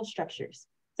Saturn, it rules structures.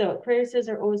 So Aquariuses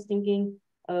are always thinking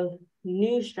of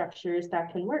new structures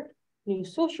that can work, new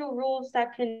social rules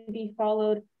that can be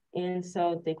followed. And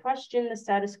so they question the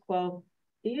status quo.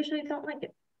 They usually don't like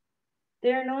it.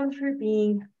 They're known for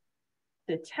being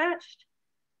detached,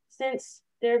 since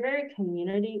they're very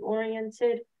community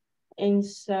oriented. And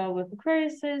so with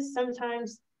Aquariuses,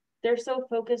 sometimes they're so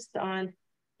focused on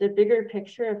the bigger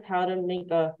picture of how to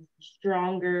make a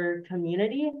stronger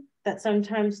community that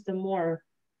sometimes the more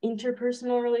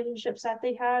interpersonal relationships that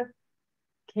they have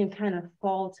can kind of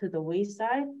fall to the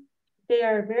wayside. They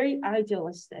are very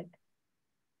idealistic.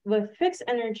 With fixed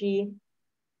energy,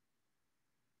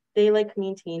 they like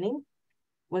maintaining.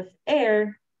 With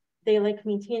air, they like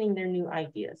maintaining their new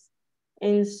ideas.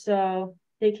 And so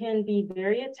they can be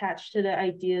very attached to the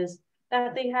ideas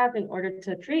that they have in order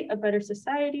to create a better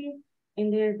society.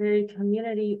 And they're very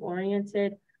community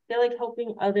oriented. They like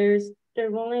helping others.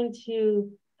 They're willing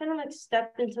to kind of like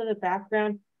step into the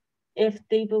background if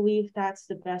they believe that's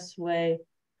the best way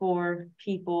for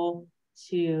people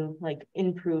to like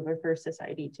improve or for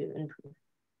society to improve.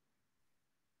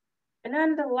 And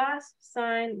then the last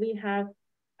sign we have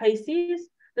Pisces.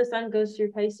 The sun goes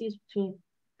through Pisces between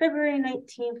February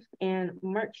 19th and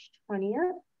March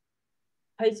 20th.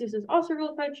 Pisces is also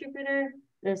ruled by Jupiter.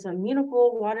 There's a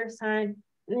mutable water sign,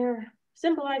 and they're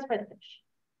symbolized by the fish.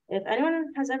 If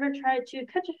anyone has ever tried to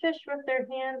catch a fish with their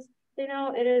hands, they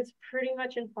know it is pretty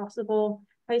much impossible.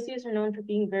 Pisces are known for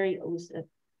being very elusive.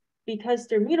 Because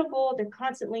they're mutable, they're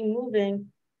constantly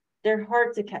moving, they're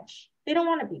hard to catch. They don't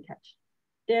want to be catched.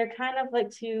 They're kind of like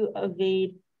to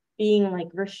evade being like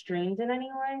restrained in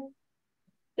any way.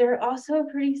 They're also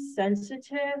pretty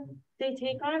sensitive. They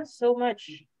take on so much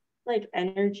like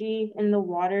energy in the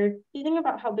water. You think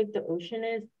about how big the ocean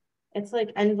is, it's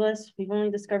like endless. We've only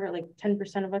discovered like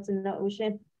 10% of what's in the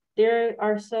ocean. They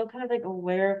are so kind of like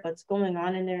aware of what's going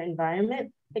on in their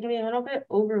environment. It can be a little bit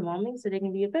overwhelming, so they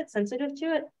can be a bit sensitive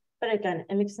to it. But again,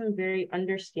 it makes them very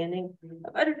understanding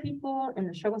of other people and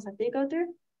the struggles that they go through.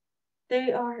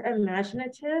 They are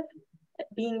imaginative,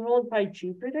 being ruled by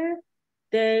Jupiter.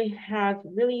 They have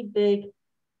really big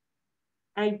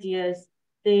ideas.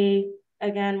 They,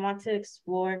 again, want to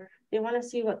explore. They want to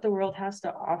see what the world has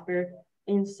to offer.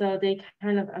 And so they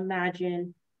kind of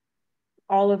imagine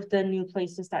all of the new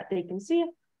places that they can see.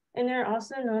 And they're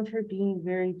also known for being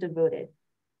very devoted.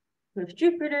 With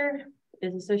Jupiter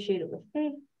is associated with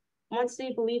faith. Once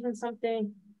they believe in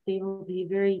something, they will be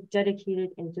very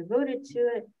dedicated and devoted to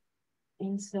it.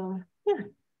 And so, yeah.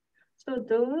 So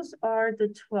those are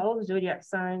the 12 zodiac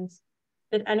signs.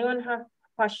 Did anyone have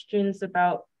questions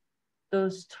about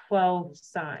those 12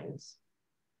 signs?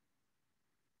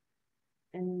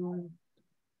 Anyone?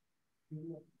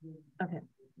 Okay.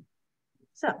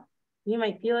 So you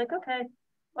might feel like, okay,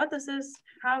 what this is,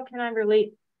 how can I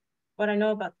relate what I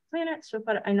know about the planets with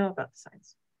what I know about the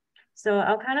signs? So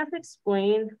I'll kind of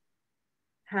explain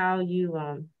how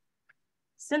you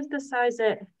synthesize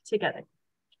it together.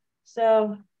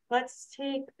 So let's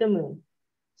take the moon.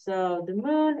 So the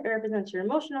moon, it represents your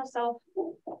emotional self.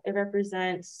 It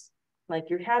represents like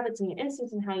your habits and your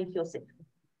instincts and how you feel safe.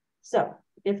 So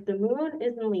if the moon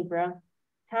is in Libra,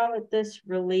 how would this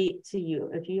relate to you?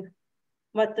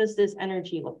 What does this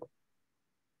energy look like?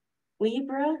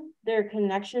 Libra, they're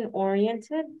connection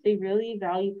oriented. They really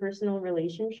value personal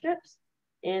relationships,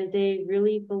 and they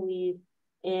really believe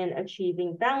in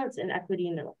achieving balance and equity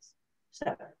in their lives.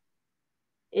 So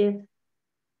if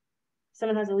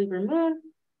someone has a Libra moon,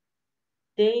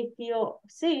 they feel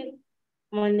safe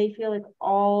when they feel like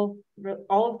all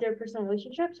of their personal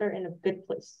relationships are in a good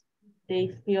place.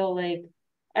 They feel like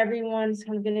everyone's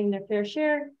kind of getting their fair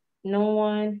share. No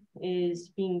one is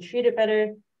being treated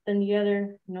better than the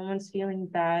other. No one's feeling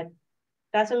bad.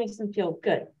 That's what makes them feel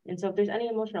good. And so if there's any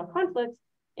emotional conflict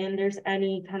and there's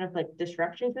any kind of like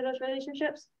disruption to those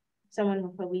relationships, someone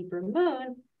with a Libra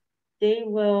moon, they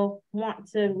will want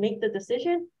to make the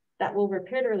decision that will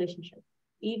repair the relationship,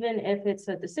 even if it's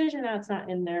a decision that's not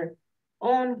in their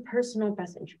own personal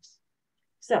best interest.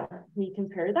 So we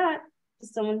compare that to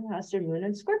someone who has their moon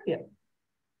in Scorpio.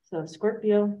 So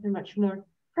Scorpio, they're much more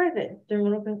private. They're a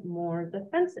little bit more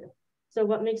defensive. So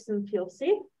what makes them feel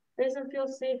safe? It makes them feel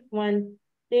safe when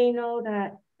they know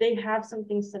that they have some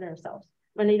things to themselves,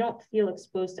 when they don't feel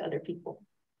exposed to other people.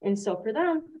 And so for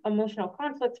them, emotional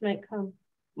conflict might come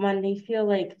when they feel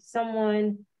like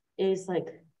someone is like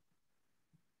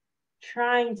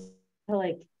trying to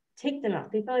like take them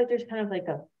out. They feel like there's kind of like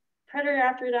a predator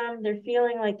after them. They're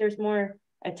feeling like there's more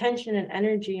attention and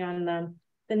energy on them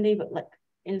than they would like.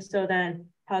 And so then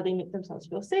how they make themselves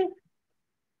feel safe,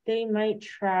 they might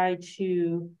try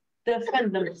to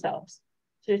defend themselves.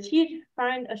 To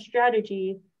find a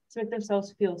strategy to make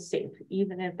themselves feel safe,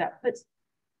 even if that puts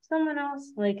someone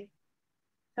else, like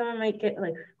someone might get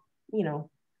like, you know,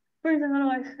 burns a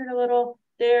little or hurt a little.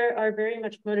 They are very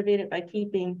much motivated by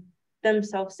keeping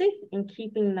themselves safe and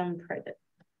keeping them private.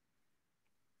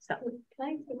 So can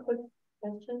I ask a quick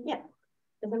question? Yeah.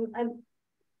 Because I'm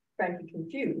frankly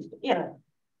confused. Yeah.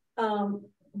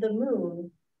 The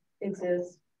moon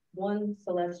exists one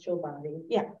celestial body.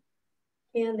 Yeah.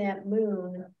 Can that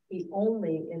moon be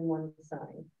only in one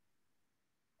sign?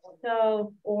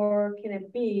 So, or can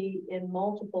it be in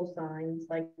multiple signs,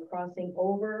 like crossing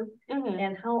over?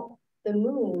 And how the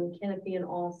moon, can it be in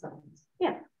all signs?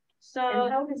 Yeah. So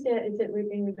And how is that? Is it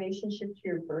in relationship to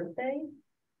your birthday?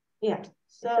 yeah.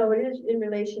 So it is in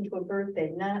relation to a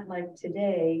birthday, not like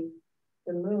today,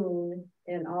 the moon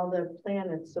and all the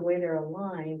planets, the way they're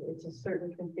aligned, it's a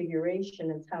certain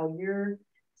configuration. It's how your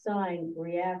sign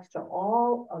reacts to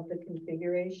all of the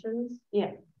configurations.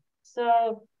 Yeah.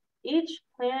 So each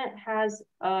planet has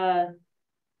a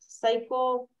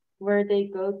cycle where they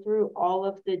go through all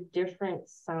of the different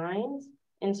signs.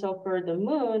 And so for the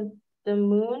moon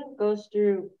goes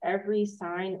through every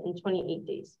sign in 28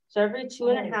 days. So every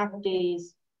 2.5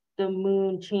 days, the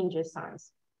moon changes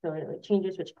signs. So it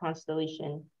changes which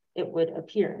constellation it would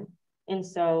appear in. And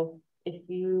so if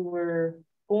you were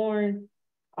born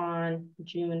on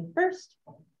June 1st,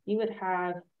 you would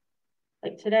have,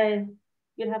 like today,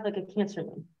 you'd have like a Cancer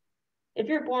moon. If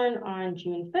you're born on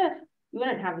June 5th, you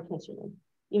wouldn't have a Cancer moon.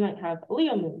 You might have a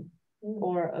Leo moon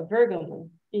or a Virgo moon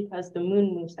because the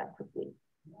moon moves that quickly.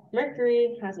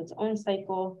 Mercury has its own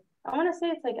cycle. I want to say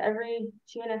it's like every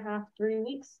 2.5, 3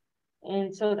 weeks.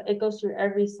 And so it goes through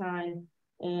every sign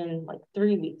in like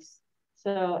 3 weeks.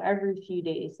 So every few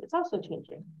days, it's also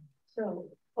changing. So,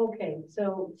 okay,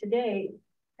 so today,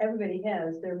 everybody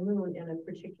has their moon in a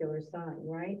particular sign,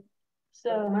 right?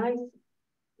 So my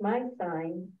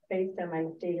sign, based on my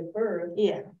date of birth,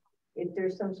 yeah, if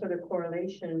there's some sort of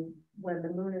correlation, when the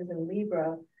moon is in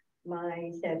Libra,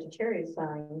 my Sagittarius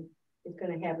sign is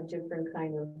going to have a different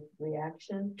kind of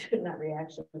reaction, not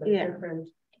reaction, but a different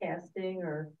casting,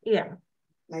 or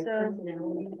my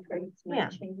personality traits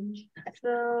might change.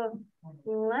 So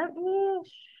let me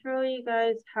show you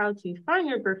guys how to find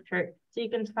your birth chart so you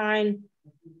can find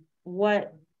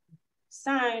what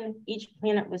sign each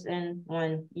planet was in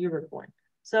when you were born.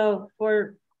 So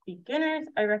for beginners,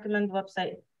 I recommend the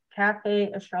website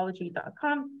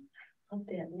cafeastrology.com. Love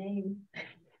that name.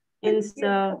 And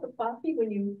so coffee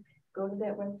when you go to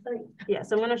that website. Yeah,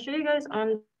 so I'm going to show you guys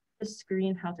on the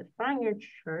screen how to find your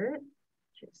chart.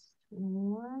 Just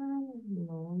one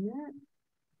moment.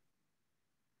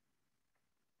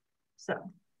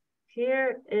 So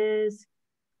here is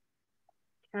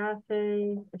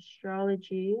Cafe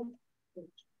Astrology.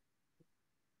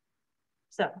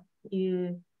 So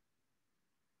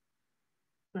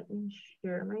let me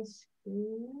share my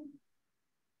screen.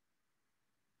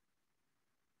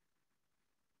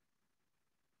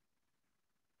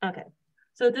 Okay,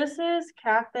 so this is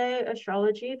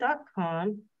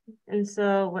cafeastrology.com. And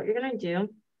so what you're gonna do,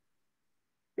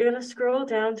 you're gonna scroll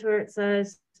down to where it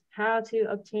says how to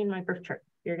obtain my birth chart.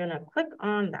 You're gonna click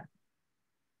on that.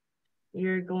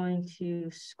 You're going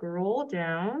to scroll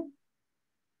down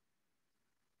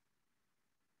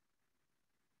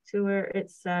to where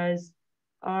it says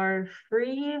our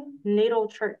free natal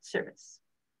chart service.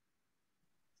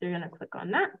 So you're gonna click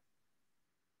on that.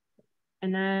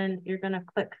 And then you're gonna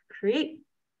click create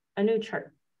a new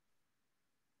chart.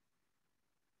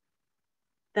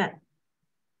 Then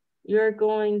you're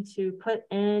going to put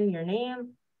in your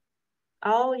name.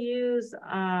 I'll use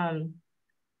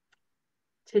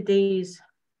today's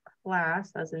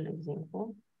class as an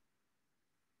example.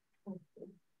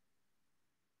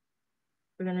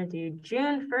 We're gonna do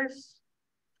June 1st,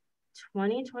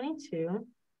 2022.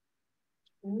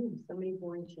 Somebody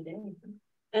born today.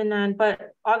 And then,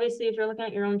 but obviously if you're looking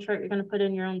at your own chart, you're gonna put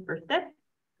in your own birthday.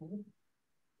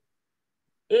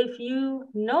 If you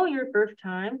know your birth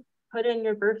time, put in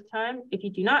your birth time. If you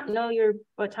do not know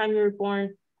what time you were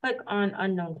born, click on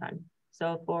unknown time.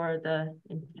 So for the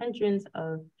intentions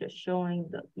of just showing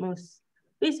the most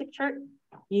basic chart,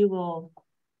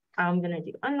 I'm gonna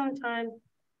do unknown time,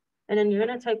 and then you're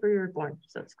gonna type where you were born.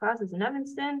 So this class is in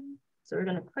Evanston, so we're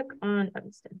gonna click on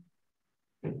Evanston.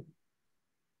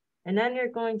 And then you're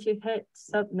going to hit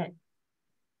submit.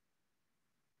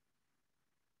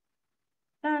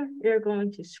 Then you're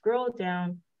going to scroll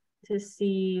down to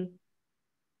see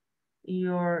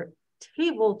your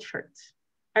table chart.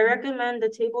 I recommend the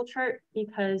table chart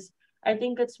because I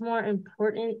think it's more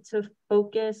important to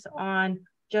focus on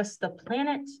just the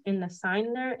planets in the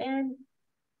sign they're in.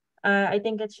 I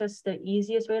think it's just the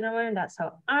easiest way to learn. That's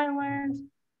how I learned.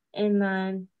 And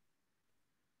then,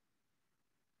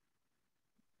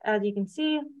 as you can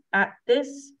see, at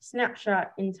this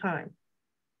snapshot in time,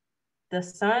 the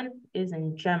sun is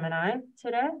in Gemini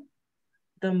today.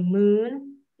 The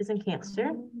moon is in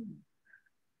Cancer.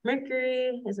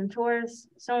 Mercury is in Taurus,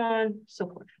 so on, so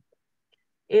forth.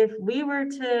 If we were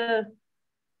to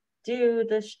do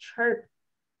this chart,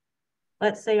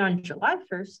 let's say on July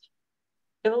 1st,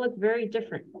 it will look very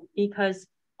different because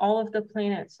all of the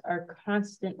planets are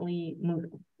constantly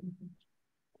moving.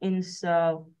 And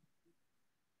so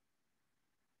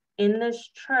in this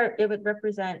chart, it would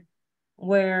represent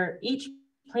where each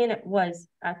planet was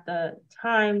at the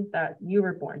time that you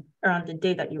were born, or on the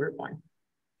day that you were born.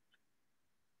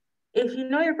 If you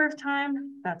know your birth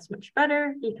time, that's much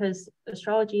better, because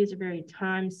astrology is a very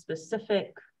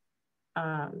time-specific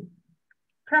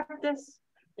practice.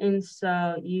 And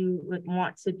so you would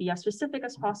want to be as specific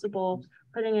as possible,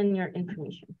 putting in your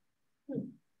information.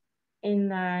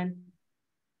 And then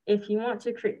if you want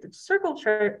to create the circle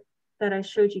chart that I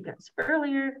showed you guys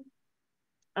earlier,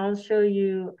 I'll show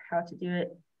you how to do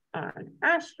it on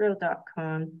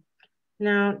astro.com.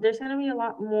 Now, there's going to be a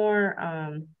lot more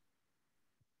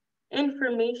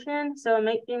information, so it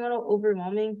might be a little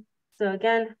overwhelming. So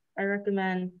again, I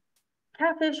recommend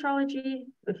Cafe Astrology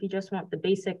if you just want the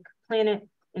basic planet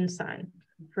and sign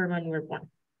for when you were born.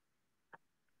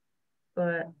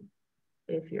 But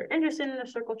if you're interested in the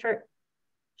circle chart,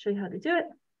 I'll show you how to do it.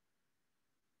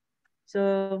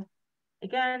 So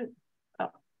again,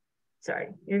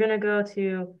 you're gonna go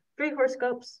to 3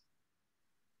 horoscopes.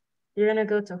 You're gonna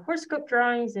go to horoscope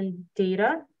drawings and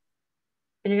data,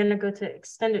 and you're gonna go to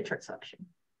extended chart selection.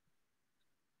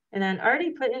 And then I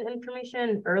already put in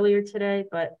information earlier today,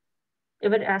 but it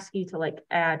would ask you to like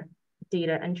add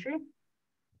data entry.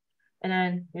 And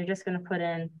then you're just gonna put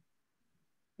in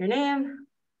your name,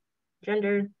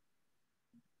 gender,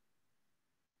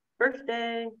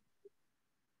 birthday,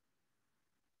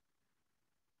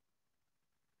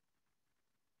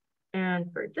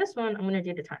 and for this one, I'm gonna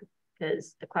do the time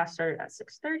because the class started at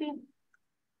 6:30.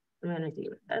 I'm gonna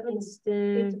do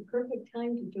Evanston. It's a perfect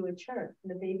time to do a chart.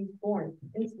 The baby's born.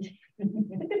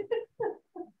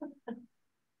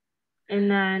 And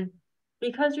then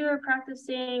because you're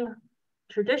practicing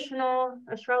traditional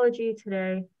astrology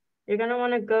today, you're gonna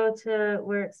wanna go to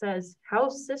where it says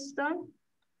house system.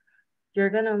 You're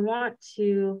gonna want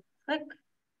to click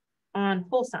on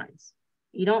whole signs.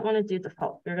 You don't wanna do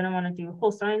default. You're gonna wanna do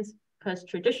whole signs because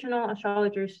traditional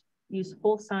astrologers use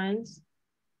whole signs.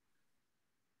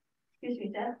 Excuse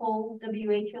me, that whole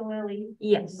W-H-O-L-E?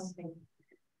 Yes. Okay.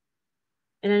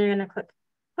 And then you're gonna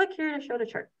click here to show the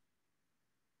chart.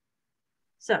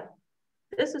 So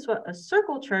this is what a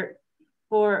circle chart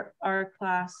for our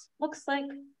class looks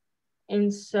like.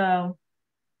 And so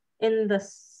in the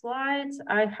slides,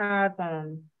 I have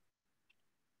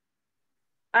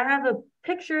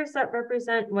pictures that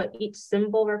represent what each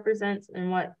symbol represents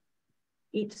and what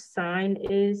each sign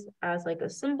is as like a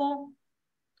symbol.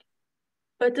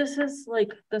 But this is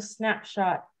like the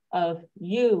snapshot of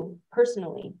you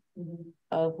personally,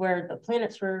 of where the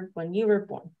planets were when you were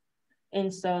born.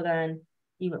 And so then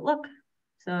you would look.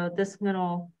 So this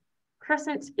middle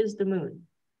crescent is the moon.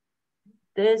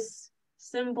 This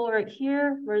symbol right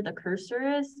here, where the cursor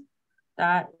is,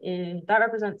 that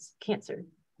represents Cancer.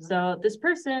 So this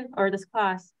person or this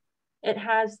class, it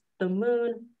has the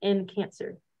moon in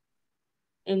Cancer.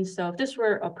 And so if this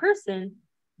were a person,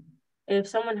 if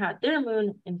someone had their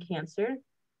moon in Cancer,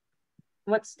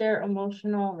 what's their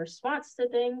emotional response to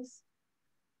things?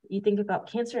 You think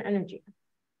about Cancer energy.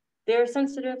 They're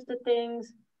sensitive to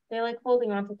things. They like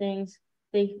holding on to things.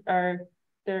 Their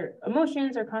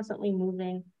emotions are constantly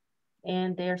moving,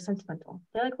 and they are sentimental.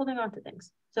 They like holding on to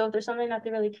things. So if there's something that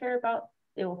they really care about,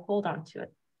 they will hold on to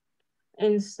it.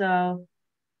 And so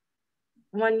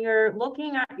when you're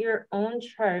looking at your own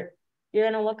chart, you're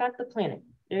gonna look at the planet.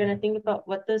 You're gonna think about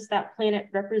what does that planet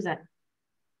represent?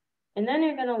 And then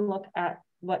you're gonna look at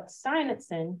what sign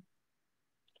it's in.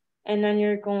 And then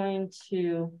you're going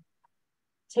to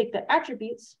take the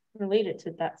attributes related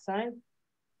to that sign,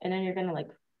 and then you're gonna like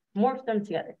morph them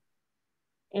together.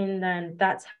 And then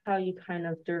that's how you kind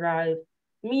of derive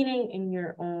meaning in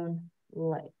your own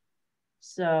life.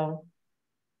 So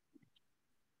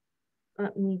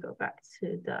let me go back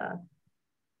to the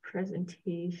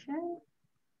presentation.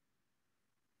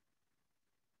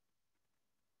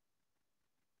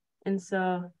 And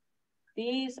so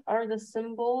these are the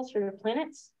symbols for the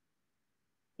planets.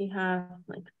 You have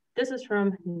like, this is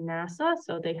from NASA,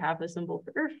 so they have a symbol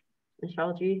for Earth. In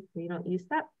astrology, we don't use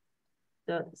that.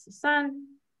 So it's the Sun,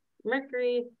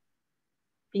 Mercury,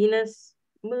 Venus,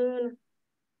 Moon,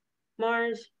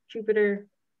 Mars, Jupiter,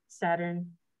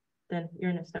 Saturn, then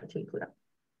Uranus, Neptune, Pluto.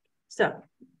 So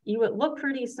you would look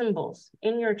for these symbols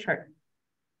in your chart,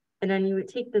 and then you would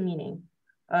take the meaning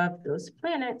of those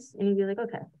planets, and you'd be like,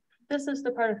 okay, this is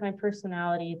the part of my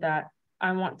personality that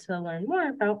I want to learn more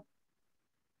about.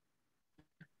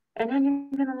 And then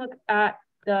you're gonna look at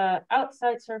the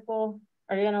outside circle,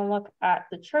 or you're gonna look at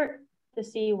the chart to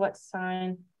see what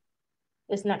sign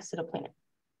is next to the planet.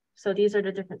 So these are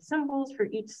the different symbols for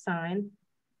each sign.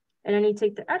 And then you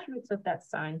take the attributes of that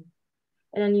sign,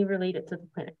 and then you relate it to the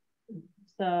planet.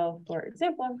 So for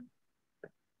example,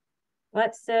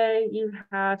 let's say you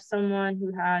have someone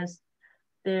who has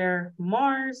their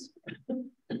Mars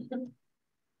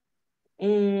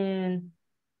in,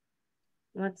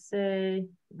 let's say,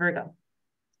 Virgo.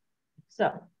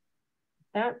 So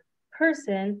that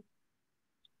person,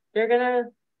 they're gonna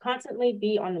constantly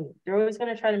be on the move. They're always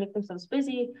gonna try to make themselves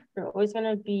busy. They're always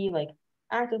gonna be like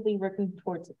actively working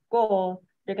towards a goal.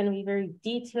 They're gonna be very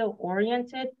detail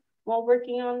oriented while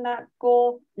working on that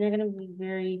goal. And they're gonna be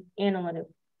very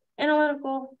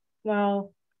analytical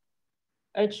while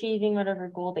achieving whatever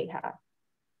goal they have.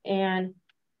 And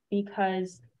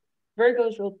because Virgo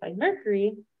is ruled by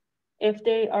Mercury, if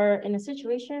they are in a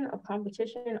situation of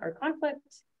competition or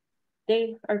conflict,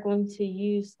 they are going to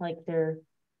use like their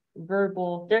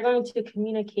verbal, they're going to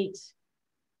communicate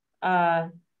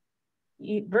verbally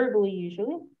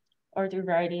usually, or through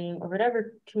writing or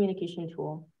whatever communication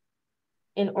tool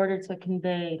in order to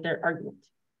convey their argument.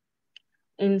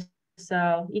 And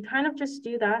so you kind of just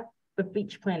do that with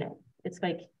each planet. It's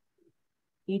like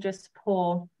you just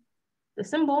pull the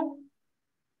symbol,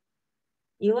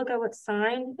 you look at what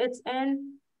sign it's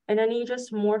in, and then you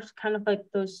just morph kind of like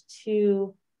those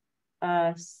two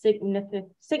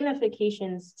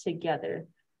significations together.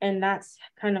 And that's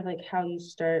kind of like how you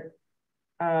start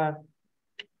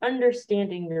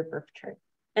understanding your birth chart.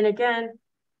 And again,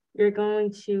 you're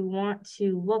going to want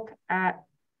to look at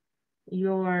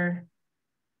your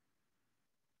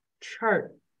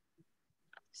chart.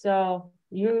 So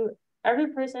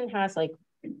every person has like,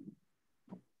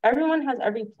 everyone has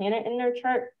every planet in their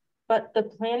chart, but the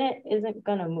planet isn't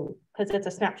gonna move because it's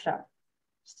a snapshot.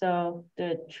 So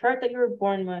the chart that you were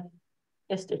born with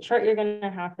is the chart you're gonna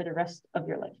have for the rest of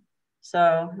your life.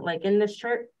 So like in this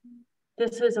chart,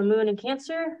 this is a moon in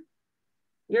Cancer.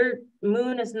 Your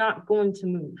moon is not going to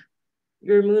move.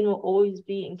 Your moon will always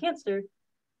be in Cancer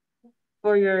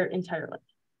for your entire life.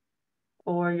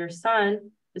 Or your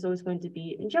sun is always going to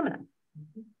be in Gemini.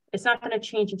 It's not going to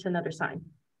change into another sign.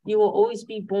 You will always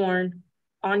be born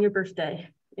on your birthday.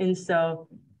 And so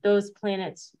those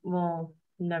planets will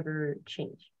never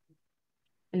change.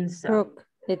 And so Brooke,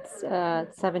 it's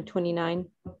 7:29.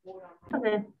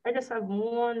 Okay, I just have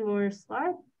one more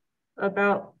slide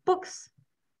about books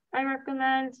I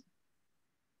recommend.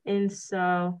 And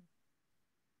so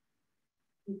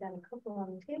We've got a couple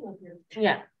on the table here.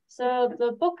 yeah. So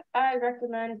the book I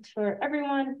recommend for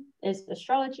everyone is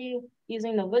Astrology,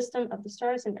 Using the Wisdom of the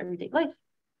Stars in Everyday Life.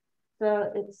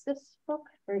 So it's this book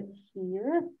right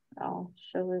here. I'll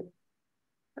show it.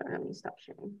 Let me stop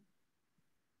sharing.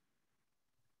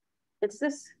 It's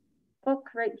this book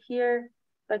right here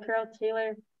by Carol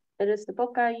Taylor. It is the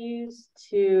book I use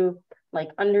to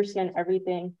like understand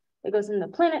everything. It goes into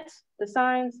the planets, the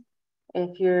signs.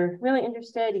 If you're really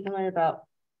interested, you can learn about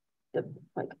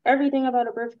everything about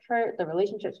a birth chart, the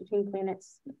relationships between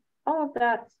planets, all of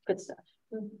that good stuff.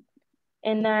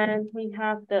 And then we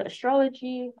have the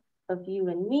Astrology of You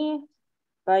and Me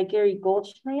by Gary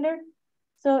Goldschneider.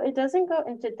 So it doesn't go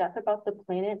into depth about the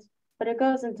planets, but it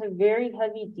goes into very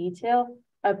heavy detail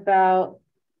about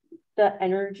the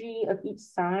energy of each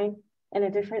sign and the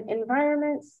different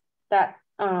environments that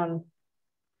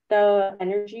the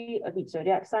energy of each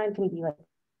zodiac sign can be like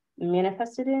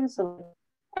manifested in. So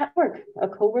at work, a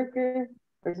coworker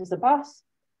versus a boss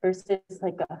versus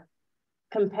like a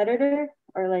competitor,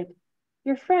 or like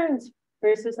your friends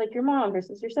versus like your mom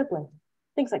versus your sibling,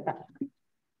 things like that.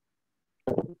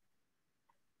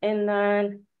 And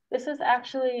then this is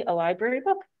actually a library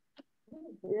book.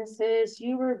 This is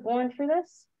You Were Born for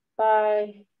This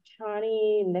by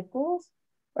Chani Nicholas.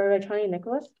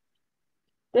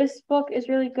 This book is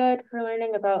really good for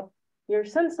learning about your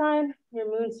sun sign, your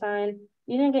moon sign.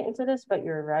 You didn't get into this, but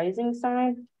your rising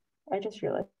sign. I just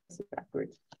realized it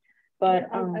backwards. But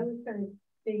I was trying to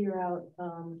figure out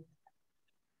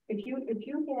if you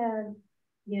had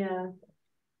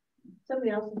somebody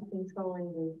else is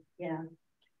controlling the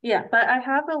yeah, but I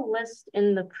have a list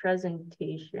in the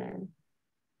presentation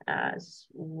as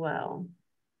well.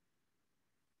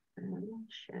 I'm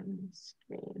sharing the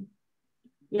screen.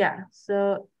 Yeah,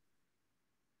 so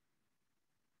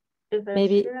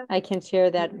Maybe I can share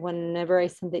that whenever I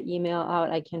send the email out,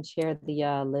 I can share the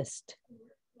list.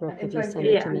 Brooke, if you send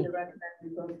it to me.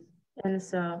 And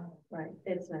so, right,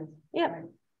 it's nice. Yeah. Right.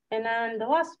 And then the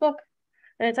last book,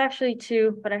 and it's actually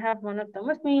two, but I have one of them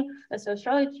with me. It's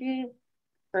Astrology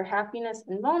for Happiness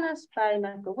and Wellness by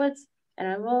Mecca Woods. And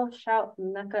I will shout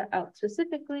Mecca out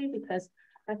specifically because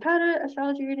I've had an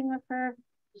astrology reading with her.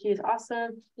 She is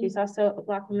awesome. She's also a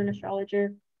Black woman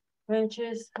astrologer, which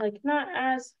is like not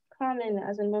as common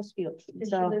as in most fields. Does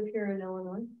she live here in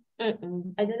Illinois?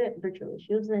 I did it virtually.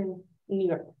 She lives in New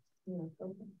York. Yeah,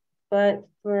 okay. But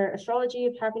for astrology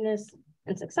of happiness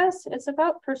and success, it's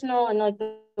about personal and like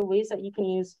the ways that you can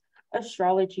use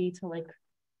astrology to like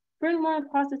bring more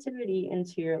positivity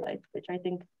into your life, which I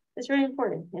think is very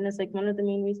important. And it's like one of the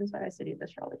main reasons why I studied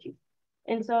astrology.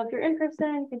 And so if you're interested,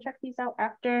 you can check these out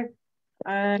after.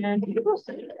 And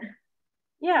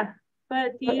yeah,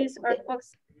 but these are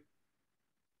books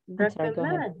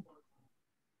recommend.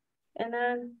 And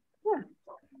then, yeah.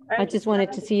 I just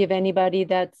wanted to see if anybody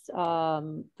that's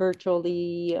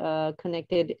virtually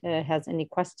connected has any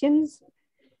questions.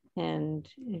 And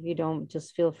if you don't,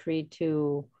 just feel free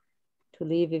to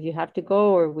leave if you have to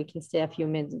go, or we can stay a few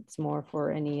minutes more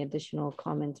for any additional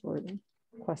comments or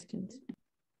questions.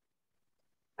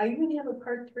 Are you going to have a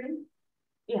part 3?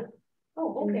 Yeah.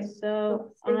 Oh, okay. And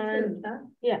so on, huh?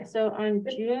 Yeah, so on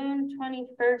June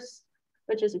 21st,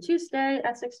 which is a Tuesday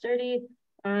at 6:30,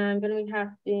 I'm going to be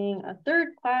having a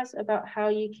 3rd class about how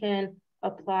you can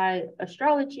apply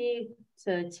astrology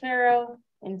to tarot.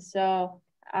 And so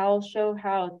I'll show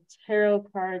how tarot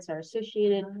cards are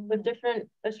associated with different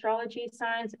astrology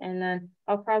signs. And then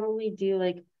I'll probably do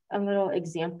like a little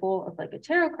example of like a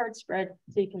tarot card spread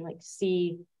so you can like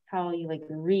see how you like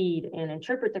read and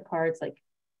interpret the cards like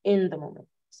in the moment.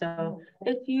 So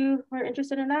if you were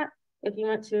interested in that, if you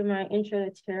went to my intro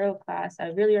to tarot class, I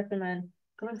really recommend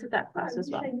going to that class as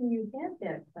well. You had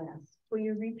that class. Will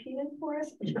you repeat it for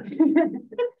us?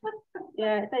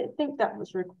 Yeah, I think that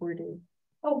was recorded.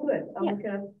 Oh, good. I'll look it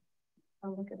up.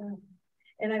 I'll look it up.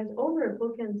 And I was over at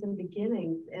Bookends and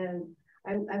Beginnings, and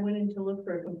I went in to look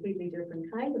for a completely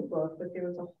different kind of book, but there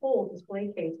was a whole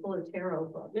display case full of tarot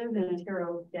books and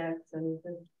tarot decks, and I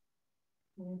said,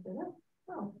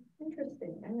 oh,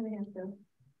 interesting. I'm gonna have to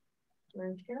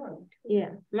learn tarot. Yeah,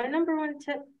 my number 1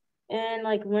 tip in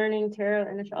like learning tarot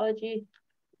and astrology,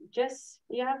 just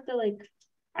you have to like,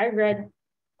 I read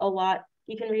a lot.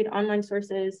 You can read online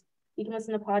sources, you can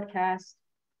listen to podcasts,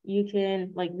 you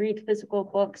can like read physical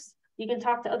books, you can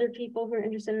talk to other people who are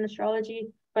interested in astrology,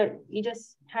 but you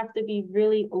just have to be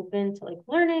really open to like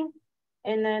learning,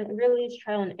 and then really it's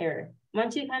trial and error.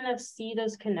 Once you kind of see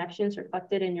those connections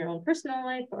reflected in your own personal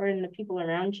life or in the people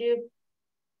around you,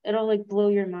 it'll like blow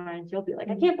your mind. You'll be like,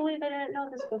 I can't believe I didn't know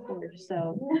this before.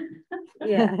 So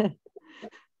yeah.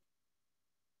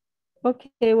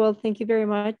 Okay, well, thank you very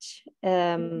much.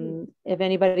 If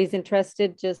anybody's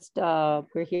interested, just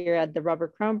we're here at the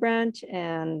Robert Crown branch,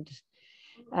 and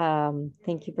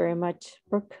thank you very much,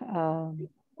 Brooke.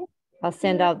 I'll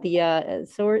send out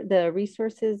the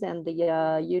resources and the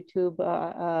YouTube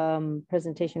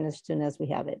presentation as soon as we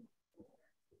have it.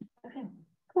 Okay,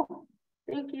 cool.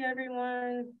 Thank you,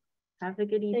 everyone. Have a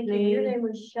good evening. Thank you. Your name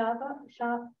was Shava.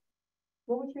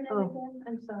 What was your name again?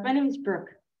 I'm sorry. My name is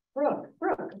Brooke. Brooke,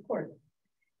 of course.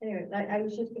 Anyway, I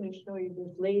was just going to show you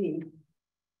this lady.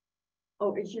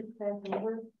 Oh, is your class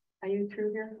over? Are you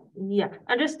through here? Yeah,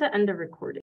 I'm just to end the recording.